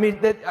keeping. I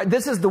mean,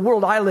 this is the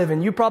world I live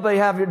in. You probably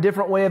have a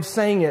different way of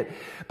saying it,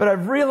 but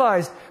I've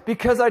realized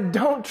because I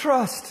don't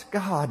trust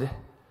God,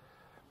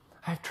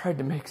 I've tried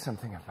to make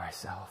something of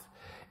myself,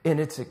 and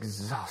it's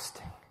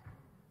exhausting.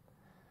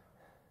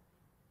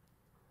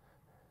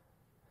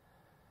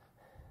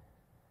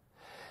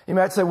 You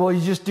might say, well,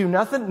 you just do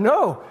nothing?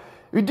 No,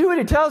 you do what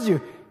he tells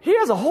you. He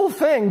has a whole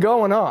thing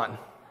going on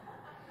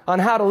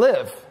how to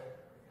live.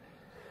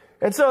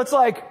 And so it's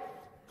like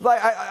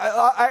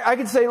I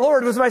could say,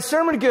 Lord, was my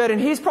sermon good? And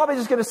he's probably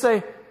just going to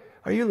say,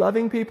 are you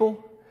loving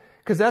people?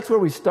 Because that's where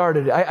we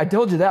started. I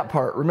told you that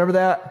part. Remember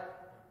that?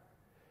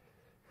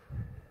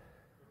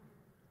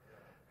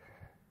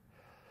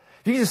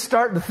 If you just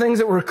start the things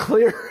that were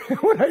clear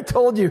when I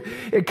told you,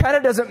 it kind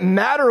of doesn't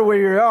matter where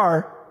you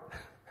are.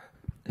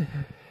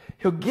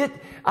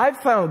 I've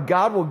found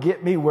God will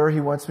get me where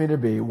he wants me to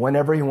be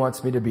whenever he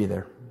wants me to be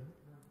there.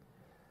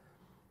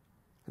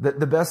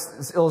 The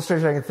best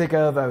illustration I can think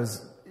of, I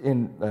was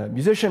in a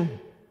musician,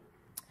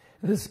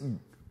 this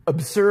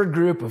absurd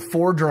group of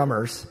 4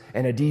 drummers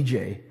and a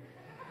DJ,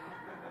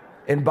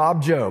 and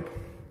Bob Job,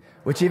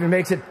 which even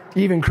makes it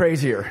even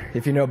crazier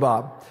if you know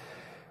Bob,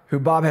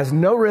 Bob has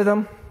no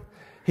rhythm.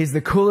 He's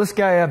the coolest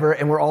guy ever,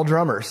 and we're all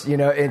drummers,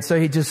 and so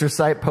he just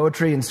recite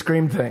poetry and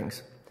scream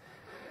things.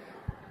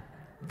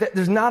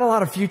 There's not a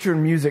lot of future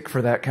in music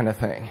for that kind of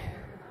thing.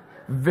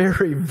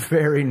 Very,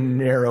 very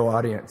narrow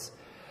audience.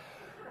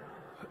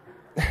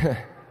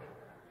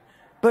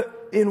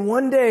 But in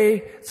one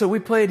day, so we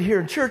played here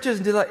in churches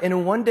and did that, and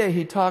in one day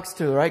he talks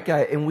to the right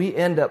guy, and we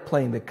end up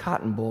playing the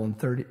Cotton Bowl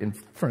in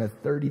front of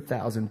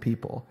 30,000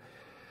 people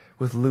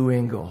with Lou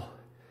Engle.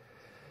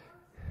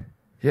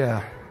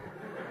 Yeah.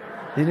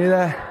 You knew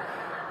that?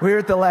 We were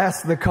at the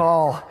last of the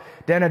call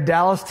down in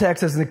Dallas,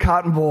 Texas in the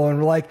Cotton Bowl, and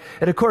we're like,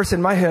 and of course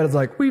in my head it's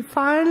like, we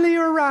finally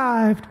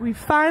arrived.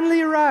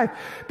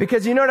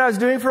 Because you know what I was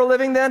doing for a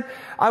living then?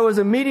 I was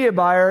a media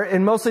buyer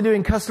and mostly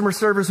doing customer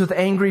service with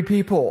angry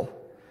people.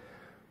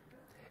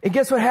 And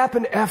guess what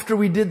happened after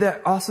we did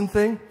that awesome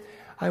thing?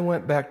 I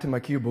went back to my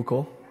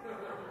cubicle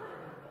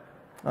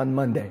on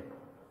Monday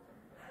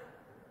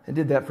and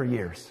did that for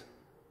years.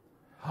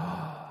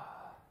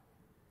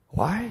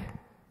 Why?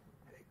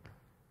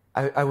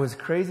 I was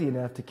crazy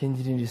enough to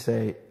continue to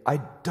say, I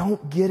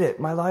don't get it.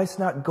 My life's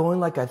not going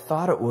like I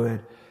thought it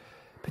would.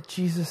 But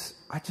Jesus,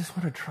 I just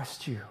want to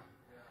trust you.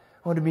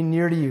 I want to be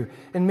near to you.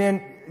 And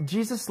man,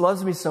 Jesus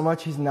loves me so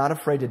much, he's not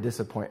afraid to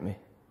disappoint me.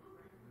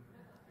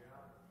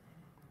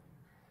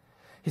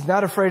 He's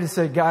not afraid to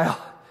say, Guy,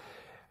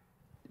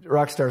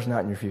 rock star's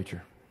not in your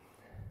future.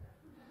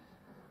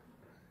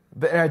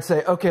 But I'd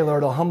say, okay,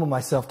 Lord, I'll humble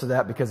myself to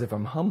that, because if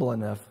I'm humble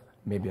enough,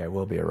 maybe I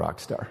will be a rock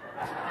star.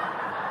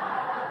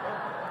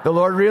 The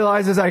Lord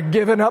realizes I've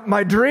given up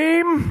my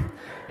dream.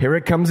 Here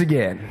it comes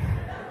again.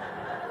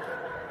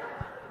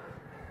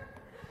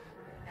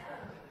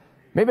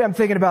 Maybe I'm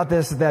thinking about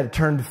this that it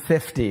turned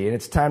 50 and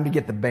it's time to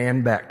get the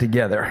band back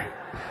together.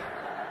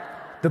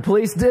 The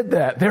Police did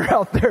that. They're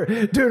out there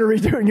doing a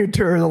reunion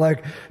tour. They're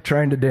like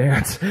trying to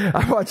dance.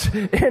 I watched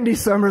Andy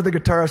Summer, the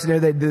guitarist,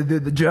 they did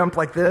the jump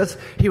like this.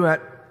 He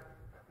went,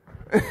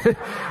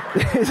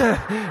 he's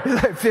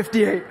like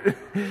 58.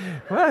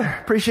 Well,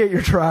 appreciate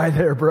your try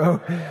there,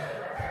 bro.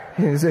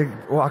 He's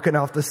like walking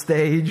off the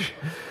stage,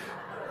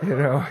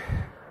 But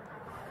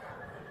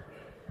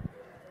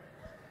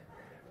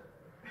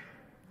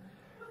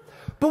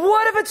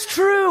what if it's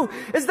true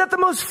is that the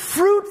most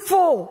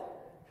fruitful,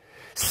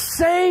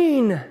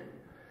 sane,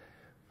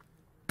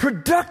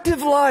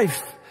 productive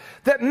life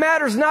that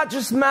matters not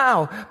just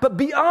now, but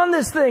beyond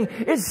this thing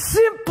is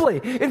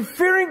simply in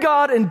fearing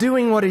God and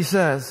doing what he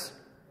says.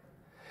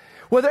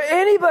 Whether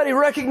anybody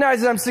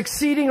recognizes I'm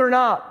succeeding or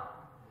not.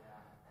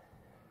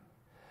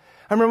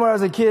 I remember when I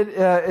was a kid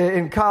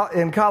in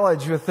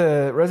college with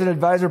the resident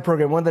advisor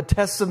program, one of the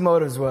tests of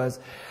motives was,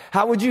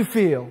 how would you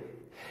feel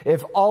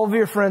if all of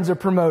your friends are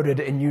promoted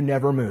and you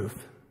never move?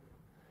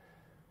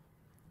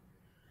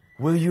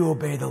 Will you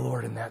obey the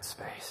Lord in that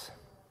space?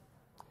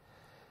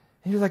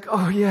 And you're like,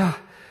 oh yeah,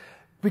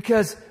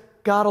 because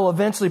God will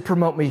eventually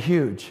promote me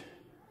huge.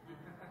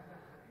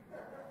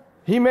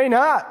 He may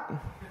not.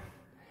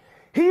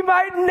 He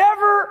might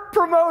never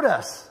promote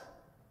us.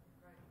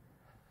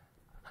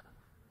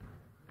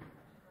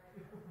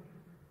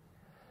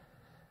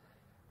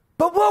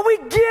 But what we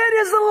get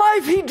is the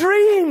life he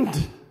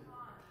dreamed.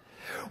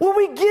 What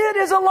we get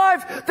is a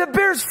life that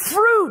bears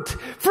fruit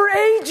for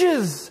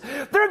ages.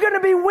 There are going to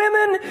be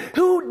women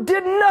who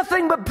did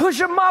nothing but push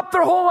a mop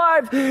their whole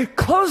life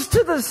close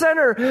to the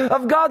center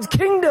of God's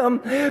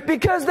kingdom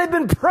because they've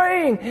been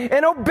praying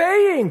and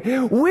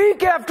obeying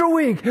week after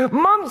week,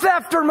 month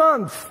after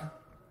month.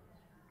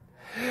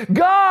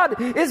 God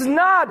is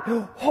not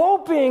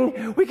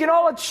hoping we can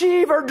all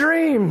achieve our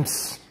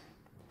dreams.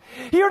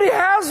 He already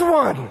has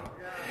one.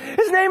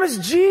 His name is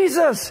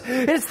Jesus.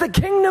 It's the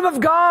kingdom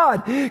of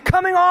God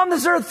coming on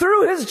this earth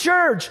through his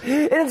church.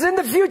 And it's in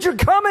the future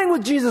coming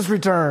with Jesus'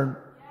 return.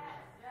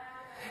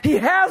 He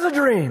has a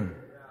dream.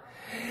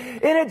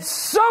 And it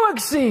so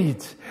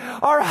exceeds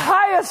our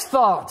highest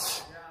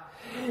thoughts.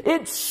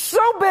 It's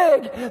so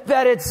big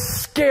that it's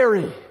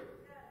scary.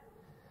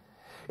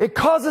 It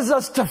causes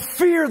us to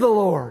fear the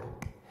Lord.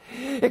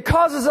 It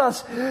causes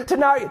us to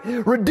not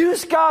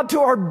reduce God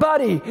to our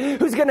buddy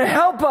who's going to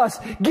help us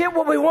get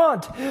what we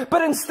want.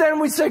 But instead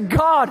we say,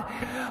 God,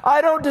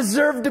 I don't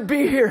deserve to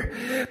be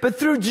here. But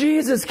through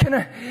Jesus,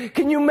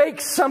 can you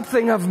make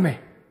something of me?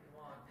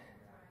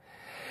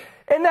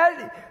 And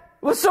that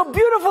was so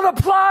beautiful. It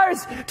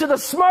applies to the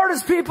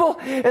smartest people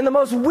and the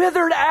most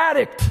withered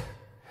addict.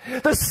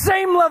 The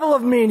same level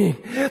of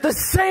meaning, the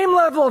same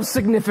level of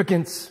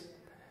significance.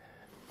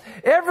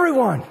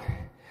 Everyone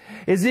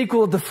is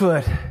equal at the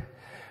foot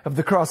of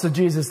the cross of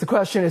Jesus. The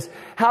question is,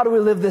 how do we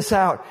live this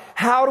out?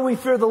 How do we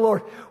fear the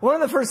Lord? One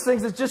of the first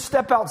things is just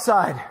step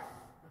outside.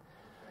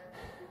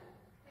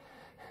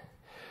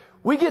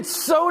 We get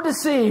so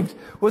deceived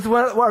with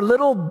our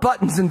little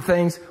buttons and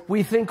things,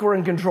 we think we're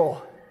in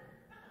control.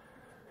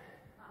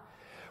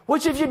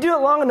 Which if you do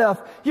it long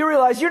enough, you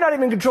realize you're not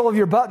even in control of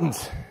your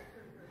buttons.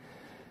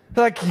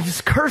 Like you're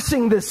just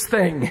cursing this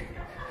thing,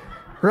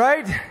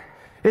 right?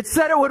 It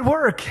said it would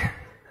work.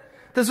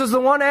 This was the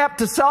one app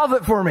to solve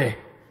it for me.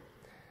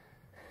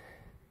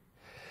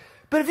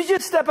 But if you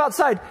just step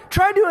outside,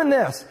 try doing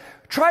this.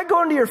 Try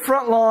going to your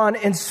front lawn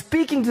and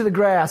speaking to the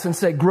grass and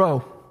say,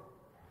 grow.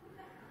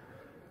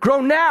 Grow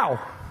now.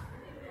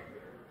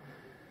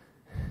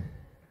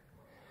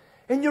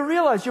 And you'll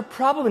realize you're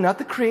probably not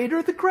the creator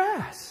of the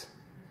grass.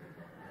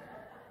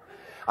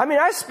 I mean,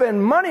 I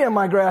spend money on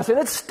my grass and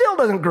it still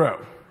doesn't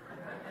grow.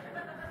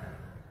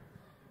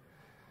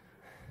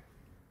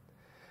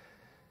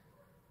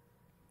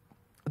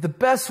 The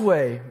best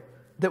way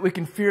that we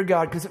can fear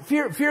God, because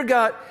fear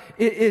God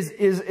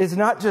is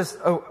not just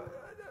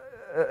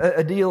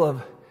a deal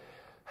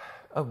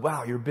of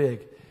wow, you're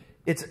big.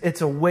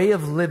 It's a way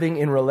of living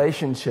in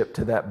relationship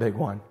to that big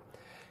one.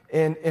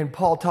 And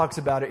Paul talks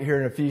about it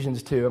here in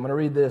Ephesians 2. I'm going to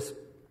read this.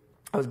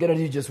 I was going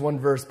to do just one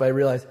verse, but I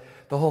realized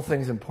the whole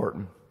thing's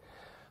important.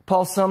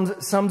 Paul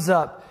sums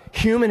up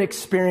human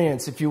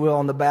experience, if you will,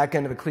 on the back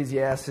end of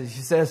Ecclesiastes.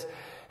 He says,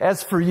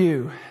 as for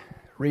you,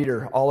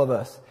 reader, all of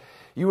us,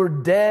 you were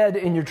dead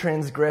in your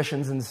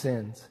transgressions and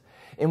sins,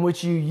 in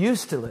which you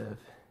used to live,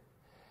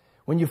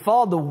 when you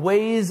followed the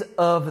ways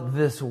of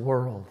this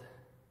world,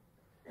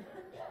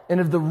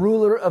 and of the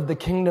ruler of the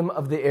kingdom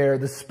of the air,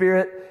 the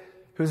spirit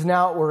who's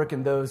now at work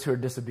in those who are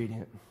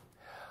disobedient.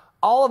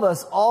 All of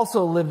us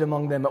also lived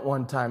among them at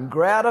one time,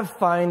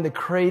 gratifying the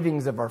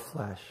cravings of our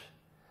flesh,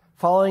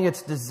 following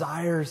its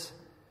desires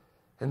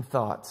and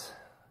thoughts.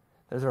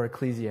 Those are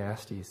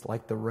Ecclesiastes,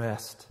 like the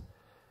rest.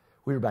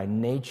 We were by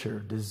nature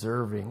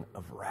deserving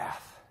of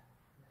wrath.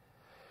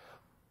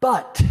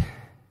 But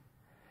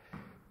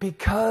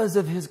because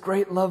of his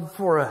great love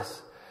for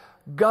us,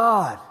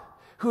 God,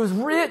 who is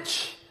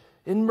rich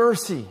in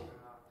mercy,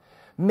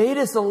 made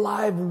us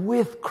alive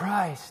with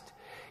Christ,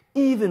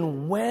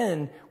 even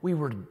when we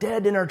were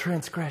dead in our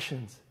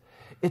transgressions.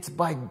 It's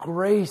by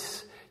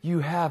grace you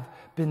have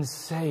been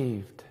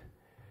saved.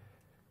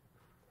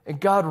 And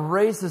God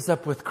raised us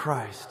up with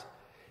Christ,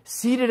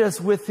 seated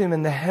us with him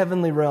in the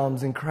heavenly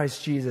realms in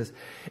Christ Jesus,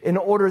 in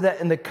order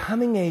that in the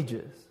coming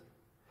ages,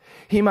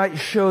 he might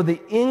show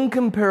the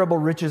incomparable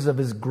riches of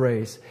his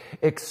grace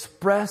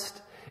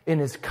expressed in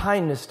his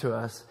kindness to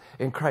us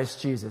in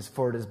Christ Jesus.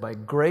 For it is by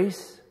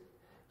grace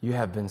you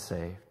have been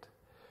saved,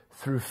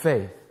 through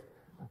faith.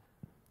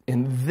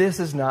 And this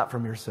is not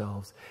from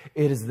yourselves.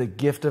 It is the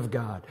gift of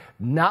God,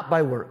 not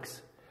by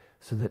works,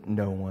 so that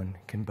no one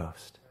can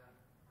boast.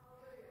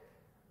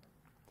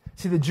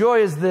 See, the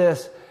joy is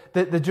this.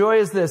 The joy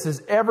is this,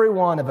 is every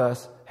one of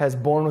us has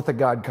born with a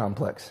God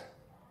complex.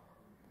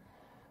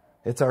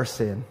 It's our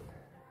sin.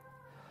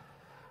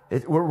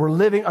 We're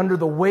living under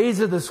the ways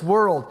of this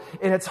world,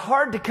 and it's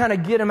hard to kind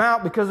of get them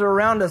out because they're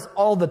around us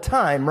all the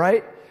time,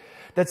 right?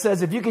 That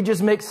says if you could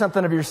just make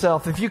something of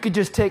yourself, if you could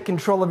just take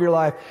control of your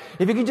life,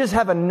 if you could just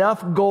have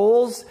enough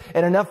goals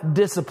and enough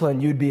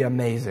discipline, you'd be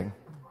amazing.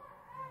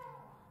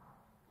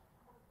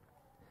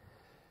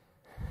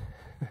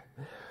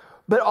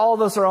 But all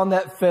of us are on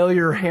that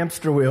failure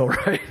hamster wheel,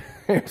 right?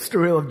 Hamster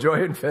wheel of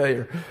joy and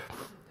failure.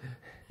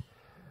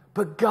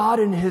 But God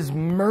in his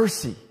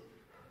mercy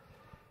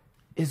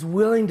is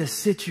willing to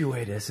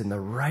situate us in the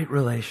right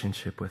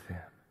relationship with him,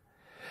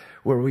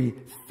 where we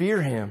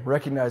fear him,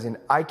 recognizing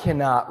I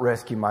cannot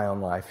rescue my own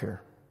life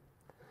here.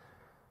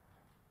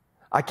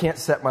 I can't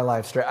set my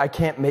life straight. I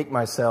can't make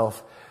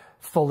myself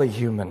fully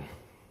human.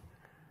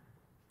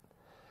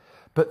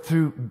 But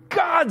through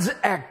God's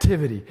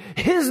activity,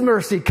 his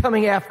mercy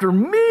coming after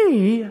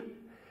me,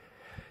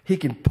 he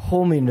can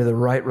pull me into the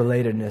right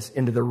relatedness,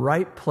 into the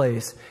right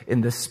place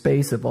in the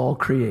space of all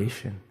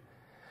creation,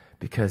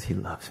 because he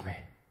loves me.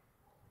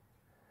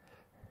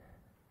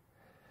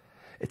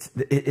 It's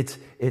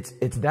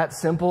that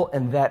simple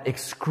and that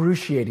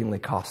excruciatingly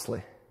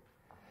costly.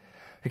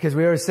 Because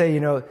we always say,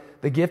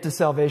 the gift of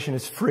salvation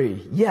is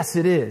free. Yes,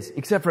 it is,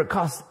 except for it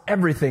costs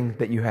everything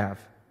that you have.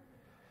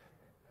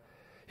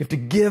 You have to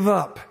give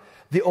up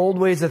the old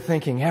ways of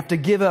thinking. You have to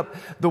give up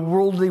the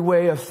worldly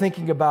way of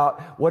thinking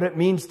about what it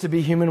means to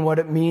be human, what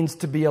it means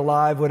to be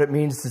alive, what it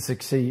means to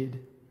succeed.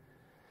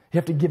 You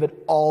have to give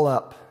it all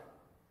up.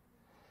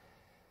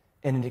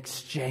 And in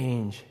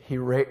exchange, he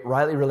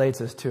rightly relates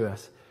us to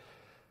us.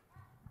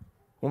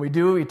 When we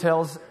do, he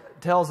tells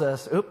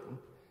us,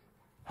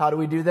 how do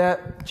we do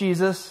that?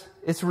 Jesus.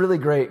 It's really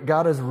great.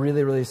 God is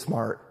really, really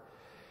smart.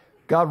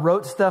 God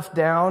wrote stuff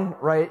down,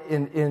 right,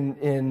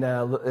 in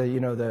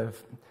the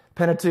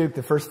Pentateuch,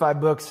 the first 5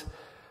 books.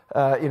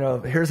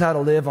 Here's how to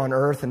live on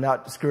earth and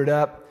not screw it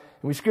up.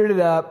 And we screwed it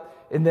up.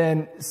 And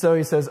then, so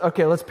he says,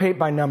 okay, let's paint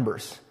by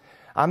numbers.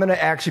 I'm going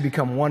to actually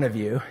become one of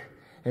you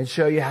and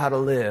show you how to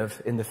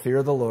live in the fear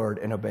of the Lord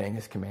and obeying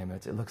his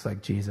commandments. It looks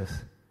like Jesus.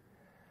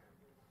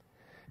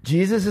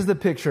 Jesus is the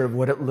picture of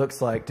what it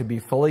looks like to be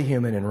fully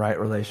human in right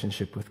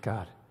relationship with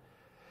God.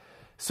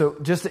 So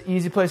just an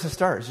easy place to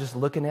start is just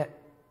looking at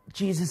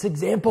Jesus'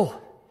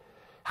 example.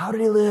 How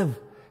did he live?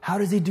 How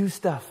does he do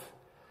stuff?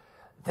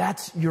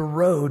 That's your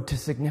road to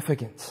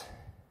significance.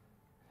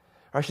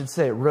 Or I should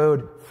say,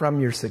 road from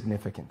your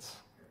significance.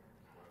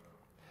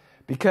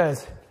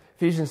 Because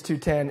Ephesians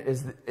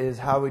 2:10 is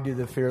how we do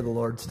the fear of the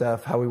Lord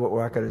stuff, how we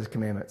walk out his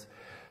commandments.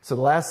 So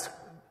the last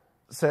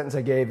sentence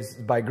I gave is,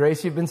 by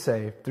grace you've been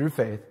saved through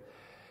faith.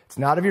 It's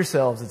not of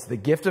yourselves, it's the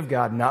gift of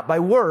God, not by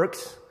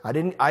works. I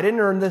didn't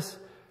earn this.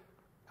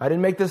 I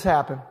didn't make this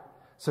happen,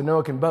 so no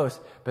one can boast.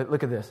 But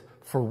look at this.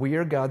 For we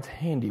are God's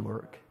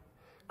handiwork,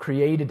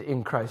 created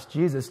in Christ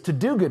Jesus to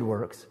do good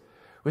works,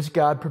 which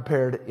God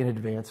prepared in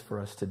advance for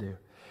us to do.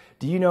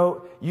 Do you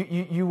know,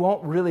 you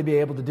won't really be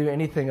able to do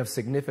anything of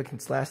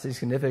significance, lasting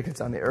significance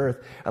on the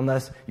earth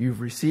unless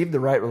you've received the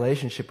right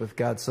relationship with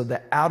God, so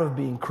that out of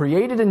being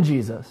created in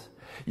Jesus,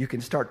 you can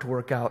start to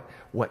work out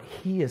what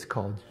he has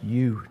called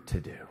you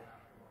to do.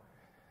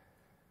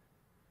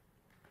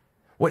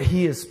 What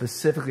he has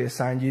specifically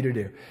assigned you to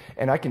do.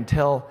 And I can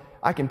tell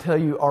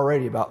you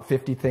already about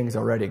 50 things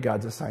already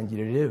God's assigned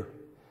you to do.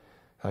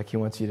 Like he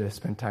wants you to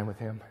spend time with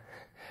him.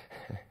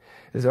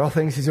 These are all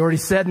things he's already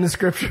said in the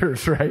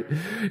scriptures, right?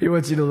 He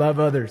wants you to love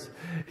others.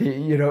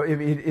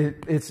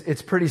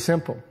 It's pretty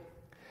simple.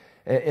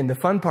 And the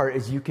fun part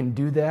is you can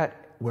do that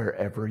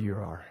wherever you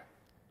are.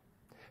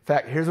 In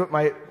fact, here's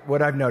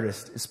what I've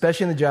noticed,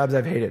 especially in the jobs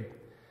I've hated.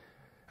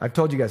 I've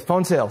told you guys,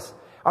 phone sales.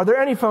 Are there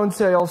any phone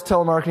sales,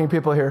 telemarketing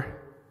people here?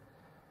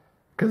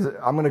 Because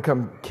I'm going to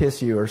come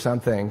kiss you or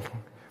something.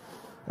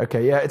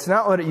 Okay, yeah, it's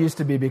not what it used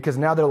to be, because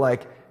now they're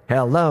like,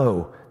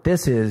 hello,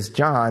 this is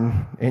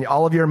John, and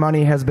all of your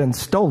money has been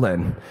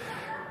stolen.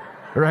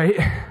 Right?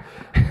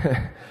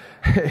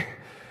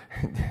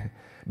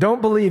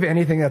 Don't believe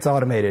anything that's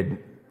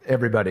automated,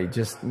 everybody.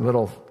 Just a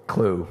little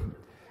clue.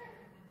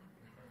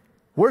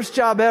 Worst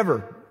job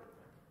ever.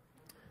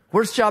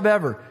 Worst job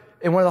ever.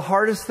 And one of the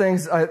hardest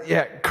things,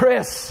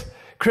 Chris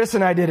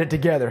and I did it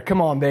together.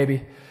 Come on,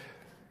 baby.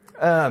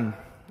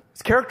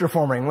 It's character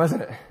forming,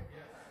 wasn't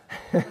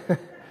it?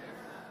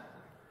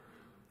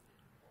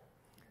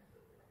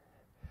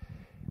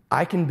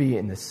 I can be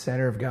in the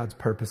center of God's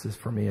purposes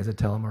for me as a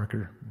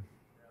telemarketer.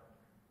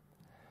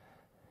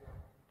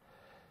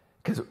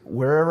 Because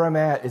wherever I'm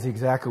at is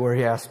exactly where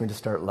he asked me to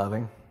start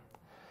loving,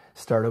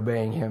 start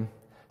obeying him,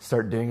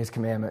 start doing his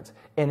commandments.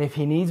 And if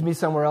he needs me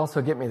somewhere else,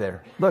 he'll get me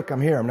there. Look,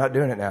 I'm here. I'm not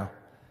doing it now.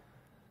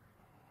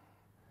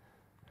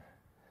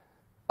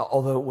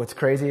 Although what's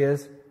crazy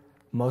is,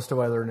 most of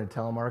what I learned in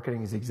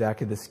telemarketing is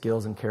exactly the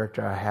skills and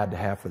character I had to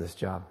have for this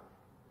job.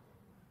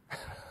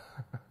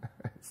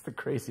 It's the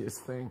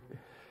craziest thing.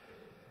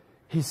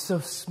 He's so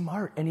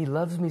smart and he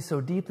loves me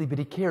so deeply, but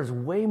he cares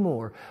way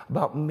more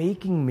about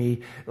making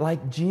me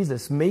like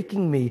Jesus,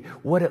 making me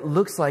what it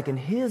looks like in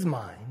his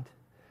mind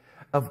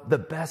of the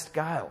best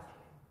guile.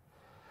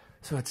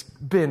 So it's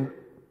been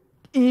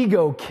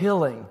ego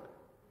killing.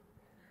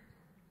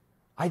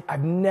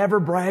 I've never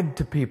bragged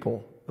to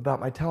people about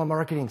my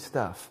telemarketing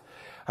stuff.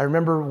 I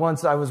remember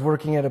once I was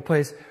working at a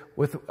place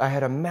I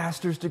had a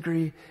master's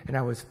degree and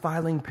I was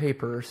filing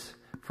papers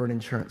for an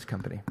insurance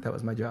company. That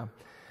was my job.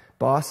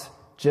 Boss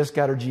just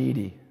got her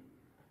GED.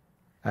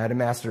 I had a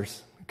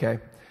master's, okay?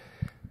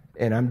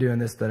 And I'm doing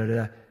this,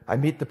 I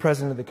meet the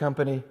president of the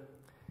company.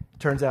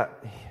 Turns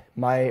out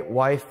my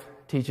wife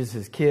teaches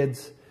his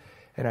kids.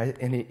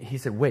 And he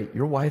said, wait,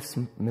 your wife's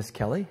Miss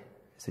Kelly?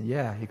 I said,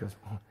 yeah. He goes,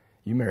 well,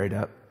 you married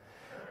up.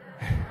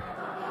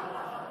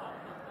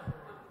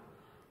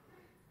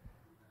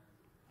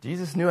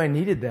 Jesus knew I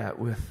needed that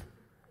with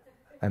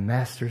a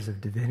master's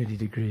of divinity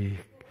degree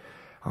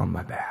on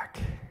my back.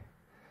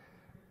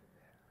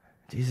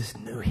 Jesus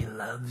knew he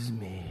loves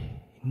me.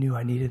 He knew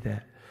I needed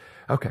that.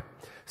 Okay,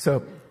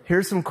 so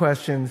here's some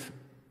questions.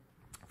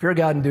 Fear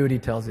God and do what he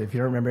tells you. If you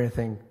don't remember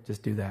anything,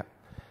 just do that.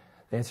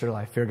 The answer to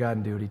life, fear God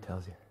and do what he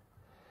tells you.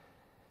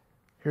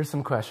 Here's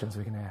some questions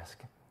we can ask.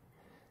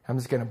 I'm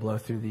just going to blow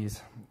through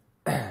these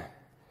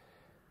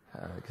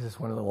because it's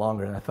one of the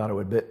longer than I thought it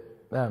would. But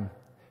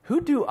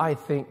who do I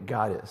think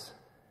God is?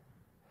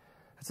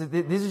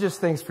 These are just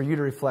things for you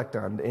to reflect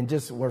on. And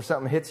just where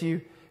something hits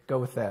you, go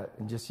with that.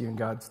 And just you and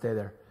God stay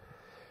there.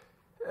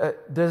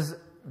 Does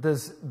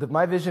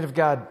my vision of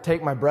God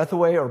take my breath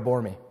away or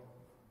bore me?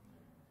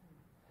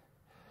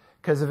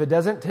 Because if it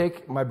doesn't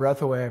take my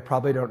breath away, I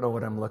probably don't know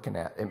what I'm looking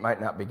at. It might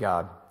not be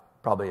God.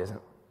 Probably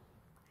isn't.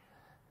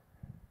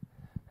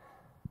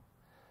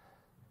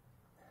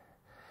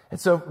 And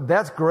so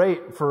that's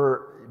great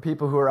for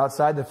people who are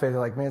outside the faith. They're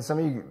like, man,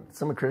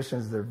 some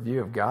Christians, their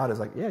view of God is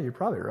like, yeah, you're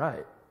probably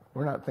right.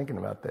 We're not thinking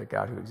about the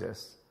God who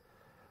exists.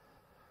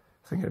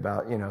 Thinking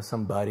about,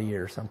 somebody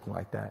or something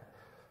like that.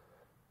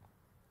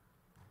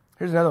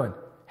 Here's another one.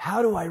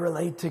 How do I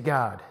relate to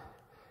God?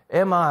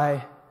 Am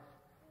I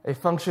a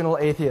functional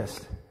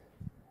atheist?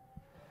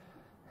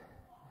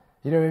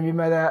 You know what I mean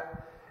by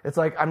that? It's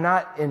like I'm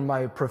not in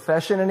my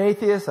profession an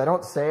atheist. I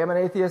don't say I'm an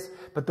atheist,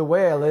 but the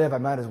way I live, I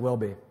might as well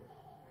be.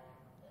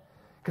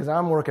 Because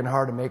I'm working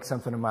hard to make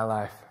something of my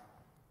life.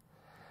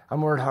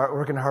 I'm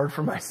working hard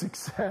for my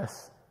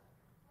success.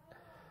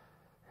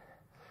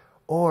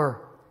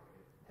 Or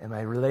am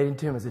I relating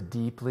to him as a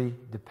deeply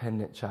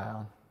dependent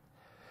child?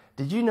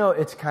 Did you know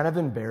it's kind of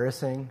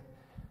embarrassing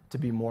to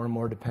be more and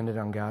more dependent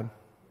on God?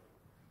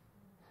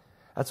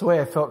 That's the way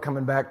I felt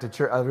coming back to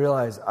church. I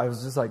realized I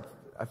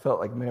felt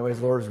like in many ways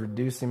the Lord was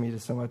reducing me to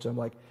so much. I'm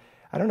like,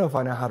 I don't know if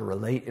I know how to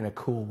relate in a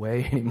cool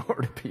way anymore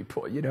to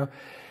people, And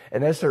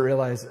then I started to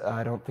realize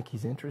I don't think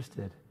he's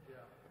interested.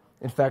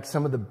 In fact,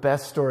 some of the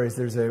best stories,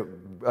 there's a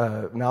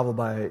novel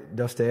by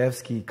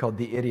Dostoevsky called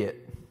The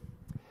Idiot.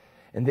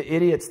 And the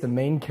idiot's the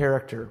main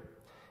character.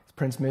 It's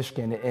Prince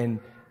Mishkin.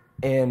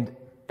 And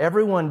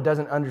everyone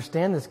doesn't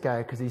understand this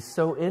guy because he's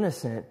so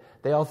innocent.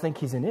 They all think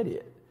he's an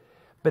idiot.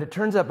 But it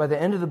turns out by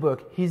the end of the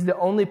book, he's the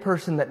only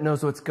person that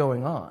knows what's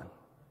going on.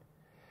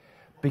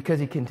 Because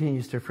he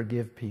continues to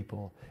forgive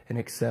people and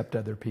accept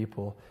other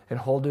people and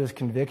hold to his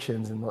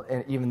convictions,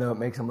 and even though it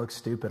makes him look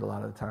stupid a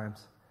lot of the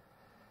times.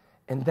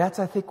 And that's,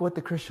 I think, what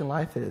the Christian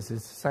life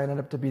is signing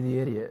up to be the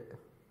idiot.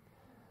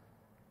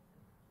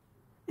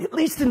 At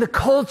least in the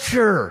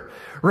culture,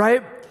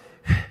 right?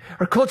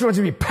 Our culture wants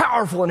to be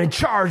powerful and in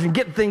charge and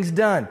get things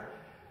done.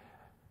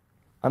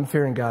 I'm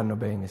fearing God and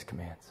obeying his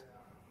commands.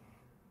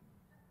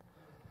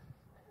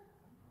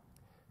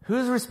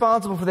 Who's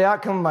responsible for the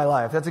outcome of my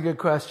life? That's a good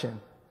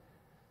question.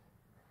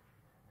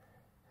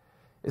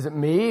 Is it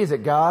me? Is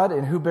it God?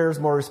 And who bears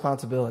more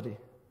responsibility?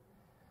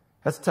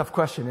 That's a tough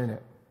question, isn't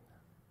it?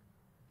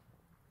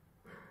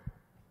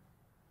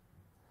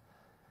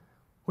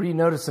 What do you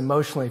notice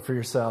emotionally for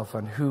yourself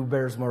on who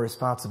bears more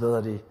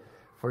responsibility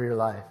for your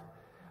life?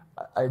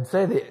 I'd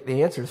say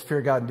the answer is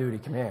fear God and do what he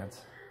commands.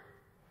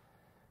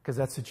 Because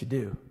that's what you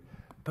do.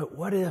 But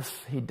what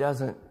if he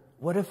doesn't?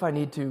 What if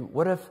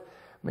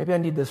maybe I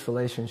need this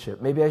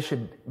relationship? Maybe I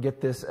should get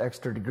this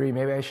extra degree.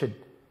 Maybe I should.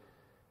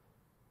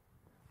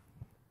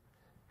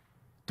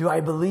 Do I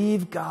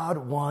believe God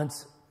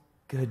wants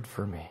good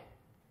for me?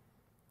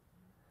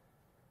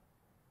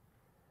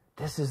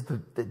 This is the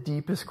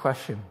deepest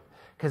question.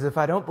 Because if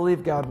I don't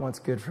believe God wants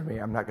good for me,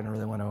 I'm not going to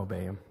really want to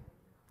obey him.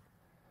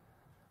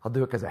 I'll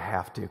do it because I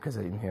have to, because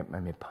he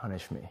may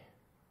punish me.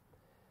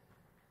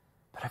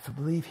 But if I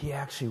believe he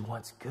actually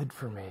wants good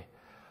for me,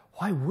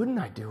 why wouldn't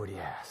I do what he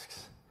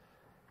asks?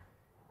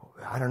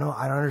 I don't know.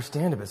 I don't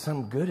understand it, but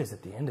something good is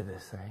at the end of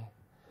this thing.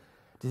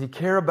 Does he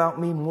care about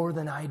me more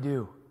than I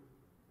do?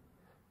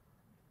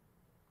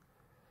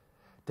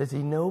 Does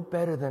he know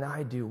better than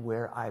I do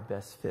where I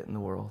best fit in the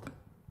world?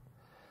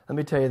 Let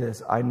me tell you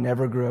this. I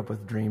never grew up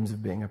with dreams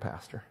of being a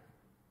pastor.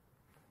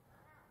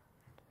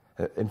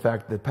 In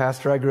fact, the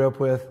pastor I grew up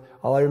with,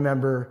 all I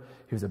remember,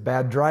 he was a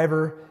bad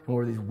driver and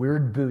wore these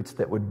weird boots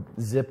that would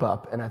zip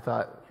up. And I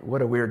thought,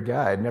 what a weird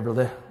guy. I'd never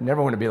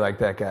want to be like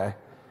that guy.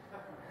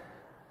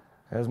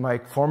 That was my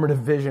formative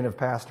vision of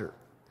pastor.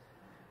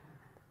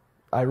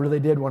 I really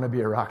did want to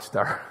be a rock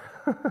star.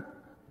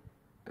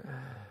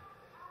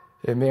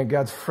 And man,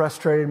 God's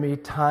frustrated me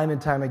time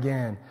and time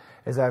again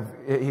as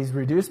he's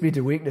reduced me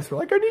to weakness. We're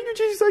like, I need you,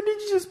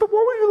 Jesus, but why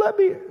won't you let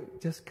me?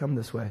 Just come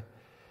this way.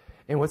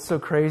 And what's so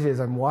crazy is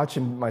I'm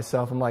watching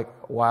myself. I'm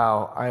like,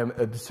 wow, I am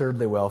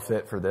absurdly well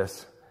fit for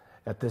this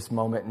at this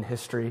moment in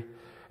history,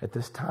 at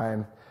this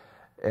time.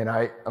 And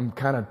I'm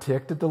kind of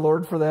ticked at the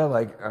Lord for that.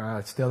 Like,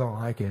 I still don't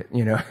like it,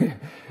 You know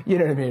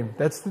what I mean?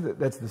 That's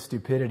the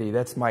stupidity.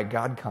 That's my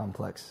God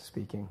complex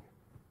speaking.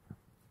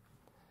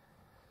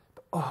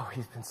 Oh,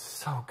 he's been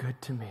so good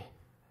to me.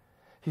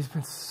 He's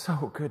been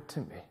so good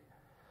to me.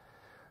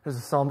 There's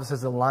a psalm that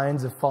says, the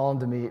lines have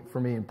fallen for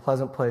me in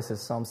pleasant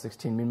places, Psalm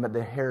 16. I mean, the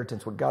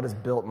inheritance, what God has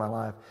built in my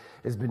life,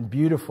 has been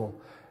beautiful.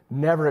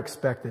 Never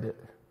expected it.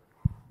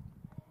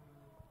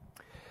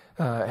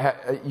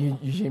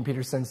 Eugene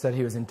Peterson said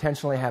he was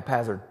intentionally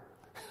haphazard.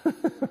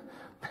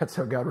 That's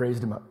how God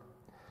raised him up.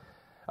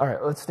 All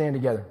right, let's stand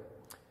together.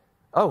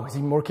 Oh, is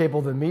he more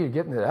capable than me to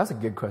get into that? That's a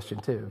good question,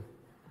 too.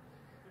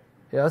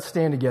 Yeah, let's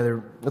stand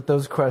together with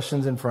those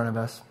questions in front of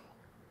us.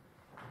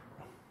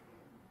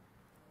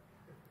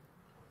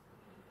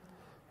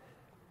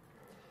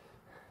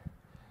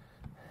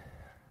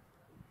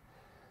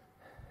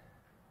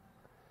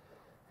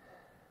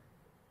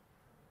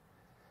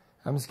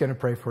 I'm just going to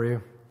pray for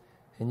you,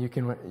 and you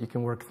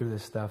can work through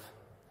this stuff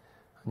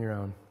on your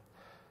own.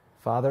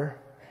 Father,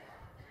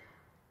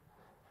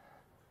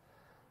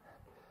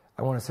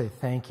 I want to say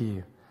thank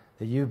you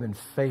that you've been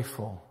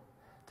faithful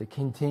to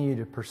continue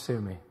to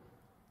pursue me,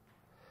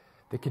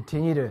 to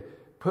continue to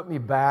put me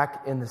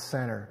back in the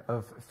center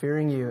of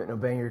fearing you and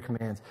obeying your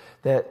commands.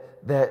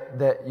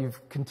 That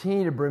you've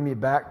continued to bring me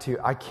back to,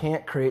 I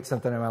can't create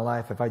something in my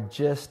life if I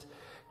just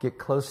get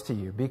close to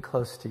you, be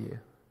close to you,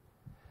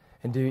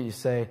 and do what you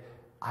say.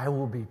 I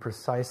will be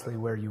precisely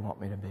where you want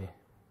me to be.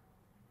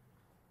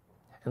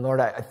 And Lord,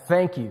 I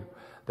thank you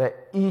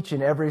that each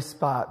and every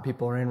spot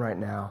people are in right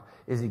now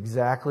is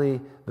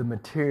exactly the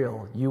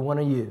material you want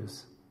to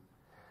use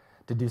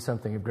to do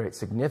something of great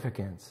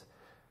significance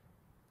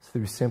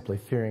through simply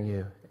fearing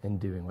you and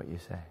doing what you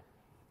say.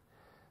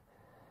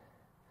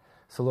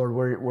 So Lord,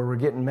 where we're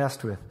getting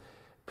messed with,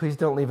 please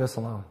don't leave us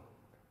alone.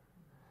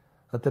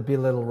 Let there be a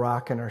little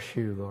rock in our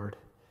shoe, Lord,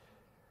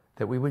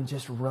 that we wouldn't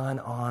just run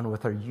on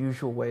with our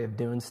usual way of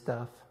doing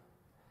stuff,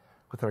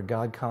 with our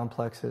God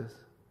complexes,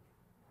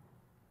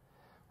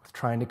 with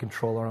trying to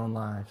control our own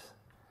lives,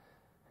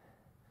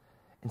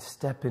 and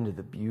step into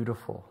the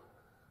beautiful,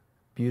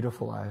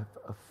 beautiful life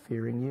of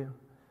fearing you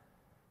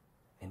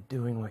and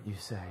doing what you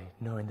say,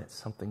 knowing that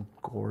something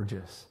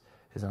gorgeous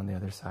is on the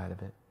other side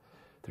of it.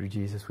 Through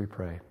Jesus we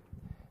pray.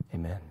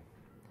 Amen.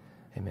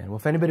 Amen. Well,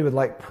 if anybody would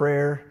like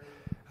prayer,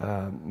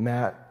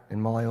 Matt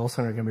and Molly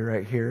Olson are going to be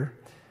right here.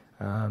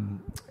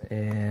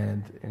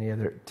 And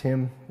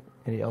Tim,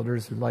 any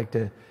elders who'd like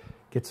to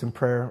get some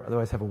prayer?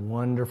 Otherwise, have a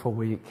wonderful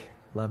week.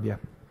 Love you.